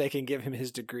asking if they can give him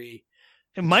his degree.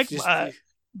 And Mike,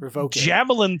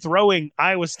 javelin throwing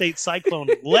Iowa State Cyclone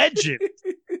legend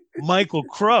Michael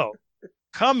Crow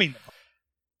coming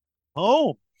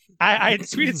home. I had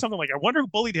tweeted something like, I wonder who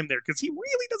bullied him there, because he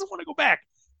really doesn't want to go back.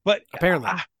 But apparently,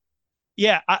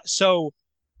 so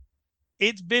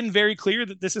it's been very clear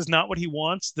that this is not what he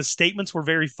wants. The statements were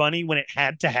very funny when it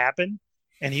had to happen.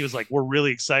 And he was like, we're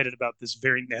really excited about this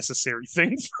very necessary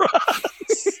thing for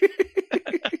us.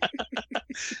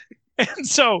 And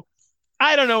so,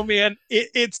 I don't know, man.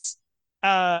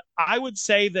 I would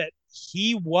say that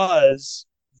he was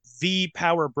the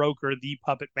power broker, the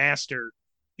puppet master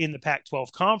in the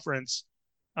Pac-12 conference,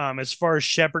 as far as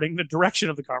shepherding the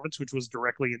direction of the conference, which was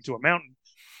directly into a mountain.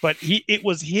 But he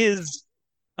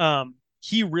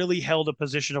really held a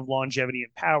position of longevity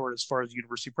and power as far as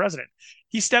university president.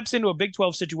 He steps into a Big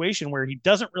 12 situation where he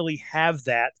doesn't really have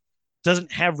that,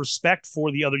 doesn't have respect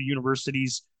for the other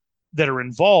universities that are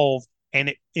involved, and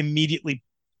it immediately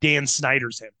Dan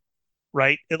Snyder's him,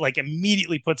 right? It like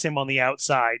immediately puts him on the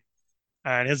outside,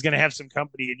 and is going to have some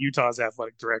company in Utah's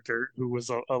athletic director, who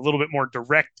was a little bit more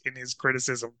direct in his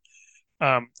criticism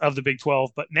of the Big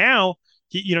 12. But now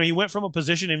he went from a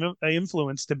position of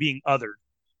influence to being othered.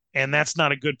 And that's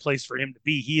not a good place for him to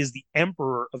be. He is the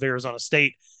emperor of Arizona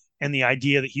State. and the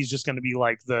idea that he's just going to be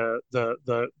like the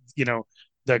you know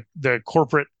the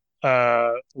corporate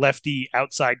lefty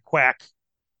outside quack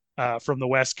from the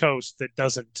West Coast that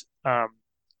doesn't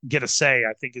get a say,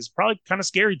 I think is probably kind of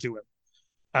scary to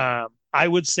him. I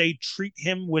would say treat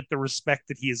him with the respect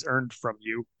that he has earned from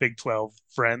you, Big 12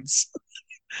 friends.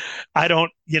 I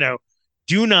don't,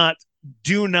 do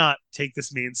not take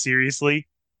this man seriously,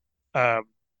 um,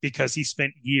 because he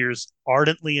spent years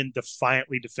ardently and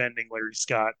defiantly defending Larry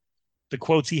Scott. The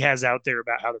quotes he has out there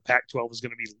about how the Pac-12 is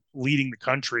going to be leading the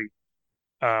country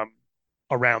um,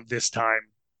 around this time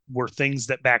were things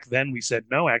that back then we said,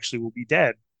 no, actually, we'll be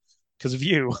dead because of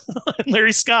you. And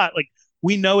Larry Scott, like,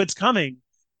 we know it's coming,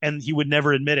 and he would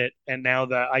never admit it. And now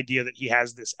the idea that he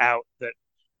has this out, that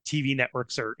TV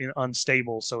networks are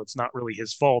unstable, so it's not really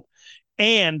his fault.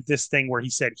 And this thing where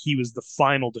he said he was the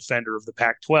final defender of the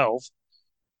Pac-12.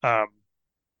 Um,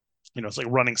 it's like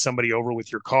running somebody over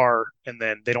with your car, and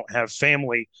then they don't have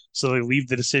family, so they leave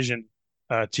the decision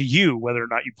to you whether or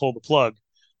not you pull the plug.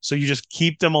 So you just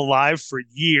keep them alive for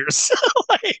years,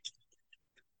 like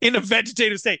in a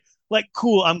vegetative state. Like,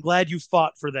 cool, I'm glad you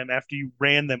fought for them after you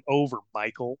ran them over,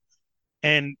 Michael.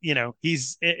 And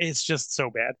it's just so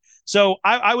bad. So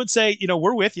I would say,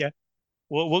 we're with you.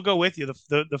 We'll go with you.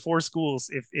 The four schools,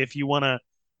 if you want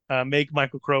to make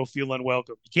Michael Crow feel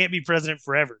unwelcome. You can't be president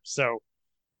forever. So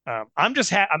I'm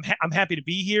just I'm happy to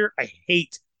be here. I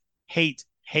hate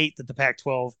that the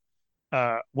Pac-12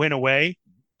 went away,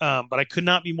 but I could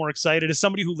not be more excited. As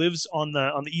somebody who lives on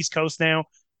the East Coast now,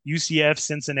 UCF,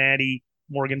 Cincinnati,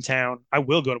 Morgantown. I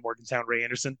will go to Morgantown, Ray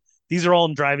Anderson. These are all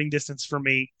in driving distance for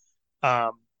me.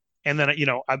 And then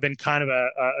I've been kind of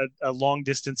a long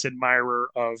distance admirer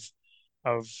of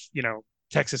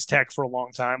Texas Tech for a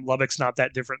long time. Lubbock's not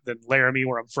that different than Laramie,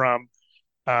 where I'm from.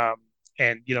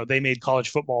 And they made college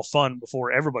football fun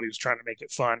before everybody was trying to make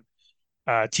it fun.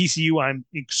 TCU, I'm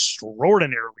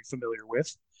extraordinarily familiar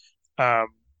with.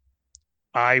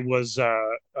 I was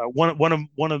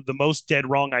one of the most dead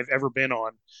wrong I've ever been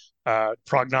on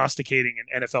prognosticating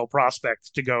an NFL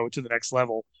prospect to go to the next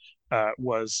level.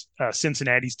 Was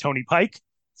Cincinnati's Tony Pike.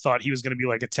 Thought he was going to be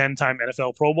like a 10-time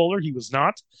NFL Pro Bowler. He was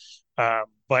not.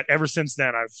 But ever since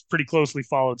then, I've pretty closely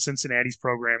followed Cincinnati's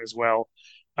program as well.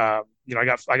 I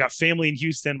got family in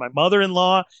Houston. My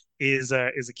mother-in-law is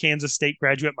a Kansas State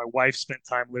graduate. My wife spent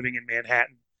time living in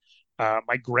Manhattan.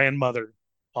 My grandmother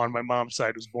on my mom's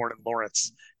side was born in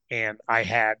Lawrence, and I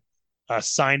had a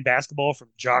signed basketball from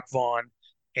Jock Vaughn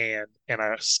and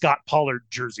a Scott Pollard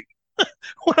jersey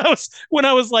when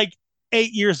I was like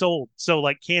 8 years old. So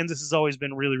like Kansas has always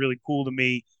been really, really cool to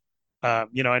me. I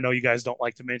know you guys don't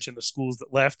like to mention the schools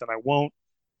that left, and I won't.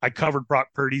 I covered Brock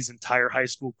Purdy's entire high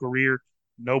school career.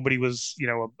 Nobody was,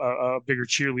 a bigger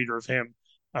cheerleader of him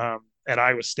at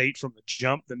Iowa State from the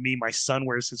jump than me. My son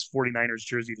wears his 49ers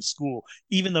jersey to school,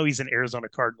 even though he's an Arizona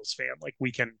Cardinals fan. Like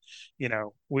we can,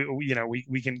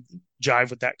 we can jive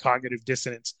with that cognitive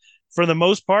dissonance. For the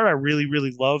most part, I really,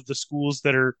 really love the schools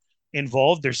that are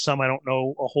involved. There's some I don't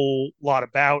know a whole lot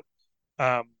about,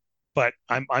 but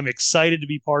I'm excited to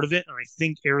be part of it, and I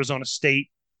think Arizona State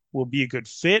will be a good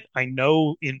fit. I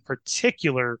know in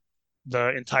particular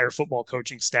the entire football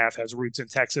coaching staff has roots in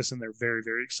Texas, and they're very,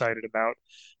 very excited about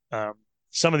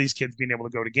some of these kids being able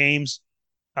to go to games.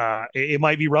 It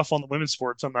might be rough on the women's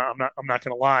sports. I'm not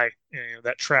going to lie.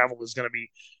 That travel is going to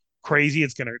be crazy.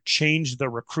 It's going to change the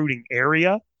recruiting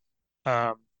area.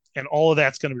 And all of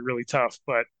that's going to be really tough.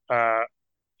 But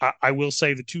I will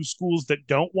say the two schools that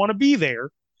don't want to be there,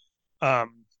 I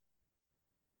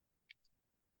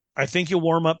think you'll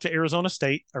warm up to Arizona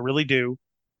State. I really do.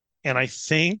 And I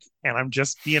think, and I'm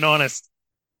just being honest,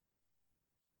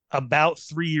 about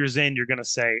 3 years in, you're going to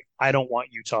say, I don't want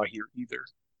Utah here either.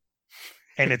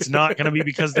 And it's not going to be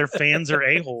because their fans are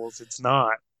a-holes. It's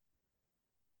not.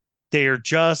 They're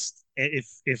just, if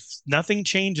nothing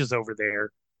changes over there,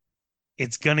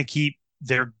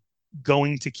 they're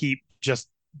going to keep just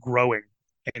growing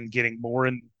and getting more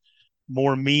and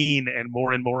more mean and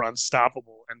more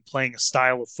unstoppable and playing a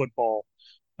style of football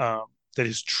that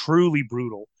is truly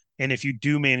brutal. And if you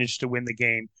do manage to win the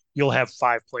game, you'll have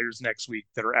 5 players next week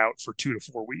that are out for 2 to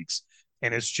 4 weeks.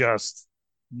 And it's just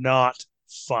not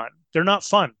fun. They're not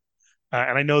fun.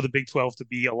 And I know the Big 12 to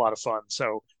be a lot of fun.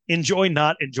 So enjoy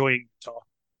not enjoying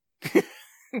Utah.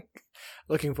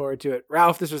 Looking forward to it.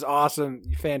 Ralph, this was awesome.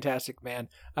 You're fantastic, man.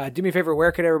 Do me a favor.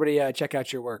 Where could everybody check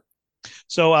out your work?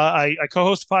 So I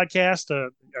co-host a podcast.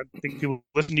 I think people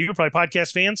listen to you, probably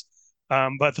podcast fans.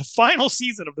 But the final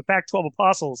season of the Pac-12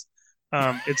 Apostles,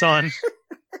 it's on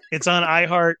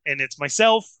iHeart, and it's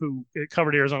myself who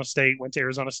covered Arizona State, went to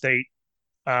Arizona State,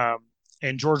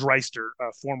 and George Reister,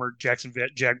 former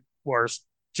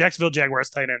Jacksonville Jaguars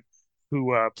tight end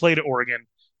who played at Oregon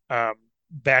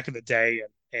back in the day,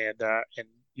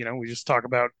 and we just talk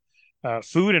about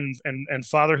food and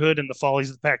fatherhood and the follies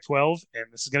of the Pac-12, and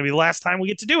this is going to be the last time we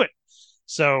get to do it.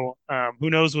 So who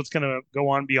knows what's going to go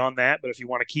on beyond that? But if you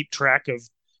want to keep track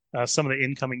of some of the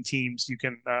incoming teams, you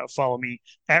can follow me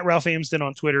at Ralph Amsden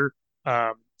on Twitter,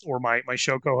 or my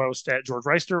show co-host at George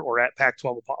Reister, or at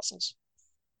Pac-12 Apostles.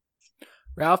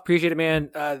 Ralph, appreciate it, man.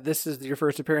 This is your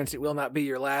first appearance. It will not be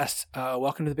your last.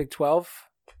 Welcome to the Big 12.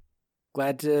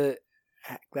 I'm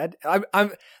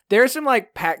there's some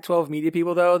like Pac-12 media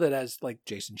people though that has like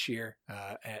Jason Shear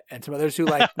and some others who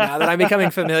like now that I'm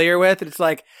becoming familiar with, it's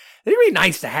like they're really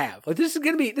nice to have. Like this is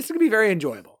gonna be very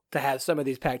enjoyable to have some of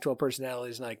these Pac-12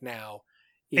 personalities like now.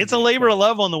 It's a labor of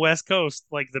love on the West Coast.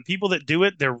 Like the people that do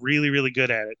it, they're really, really good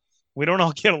at it. We don't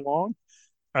all get along.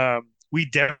 We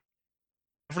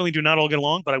definitely do not all get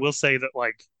along, but I will say that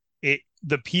like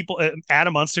the people,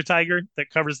 Adam Unstertiger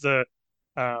that covers the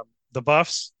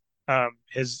Buffs,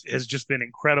 has just been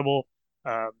incredible.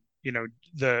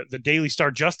 The Daily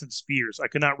Star, Justin Spears. I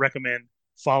could not recommend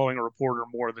following a reporter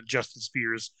more than Justin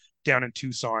Spears down in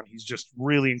Tucson. He's just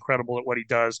really incredible at what he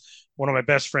does. One of my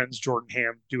best friends, Jordan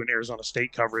Ham, doing Arizona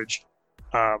State coverage.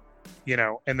 And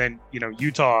then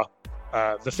Utah.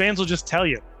 The fans will just tell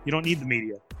you. You don't need the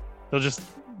media.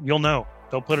 You'll know.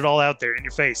 They'll put it all out there in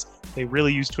your face. They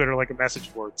really use Twitter like a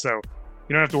message board, so you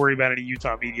don't have to worry about any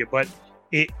Utah media. But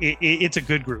it's a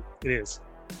good group. It is.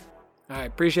 All right.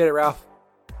 Appreciate it, Ralph.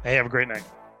 Hey, have a great night.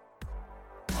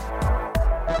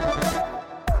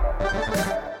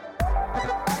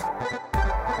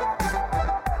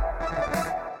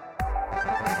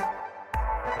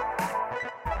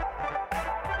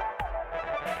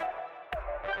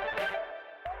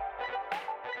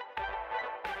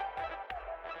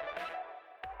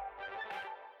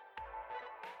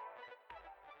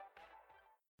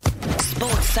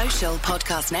 Sports Social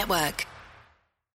Podcast Network.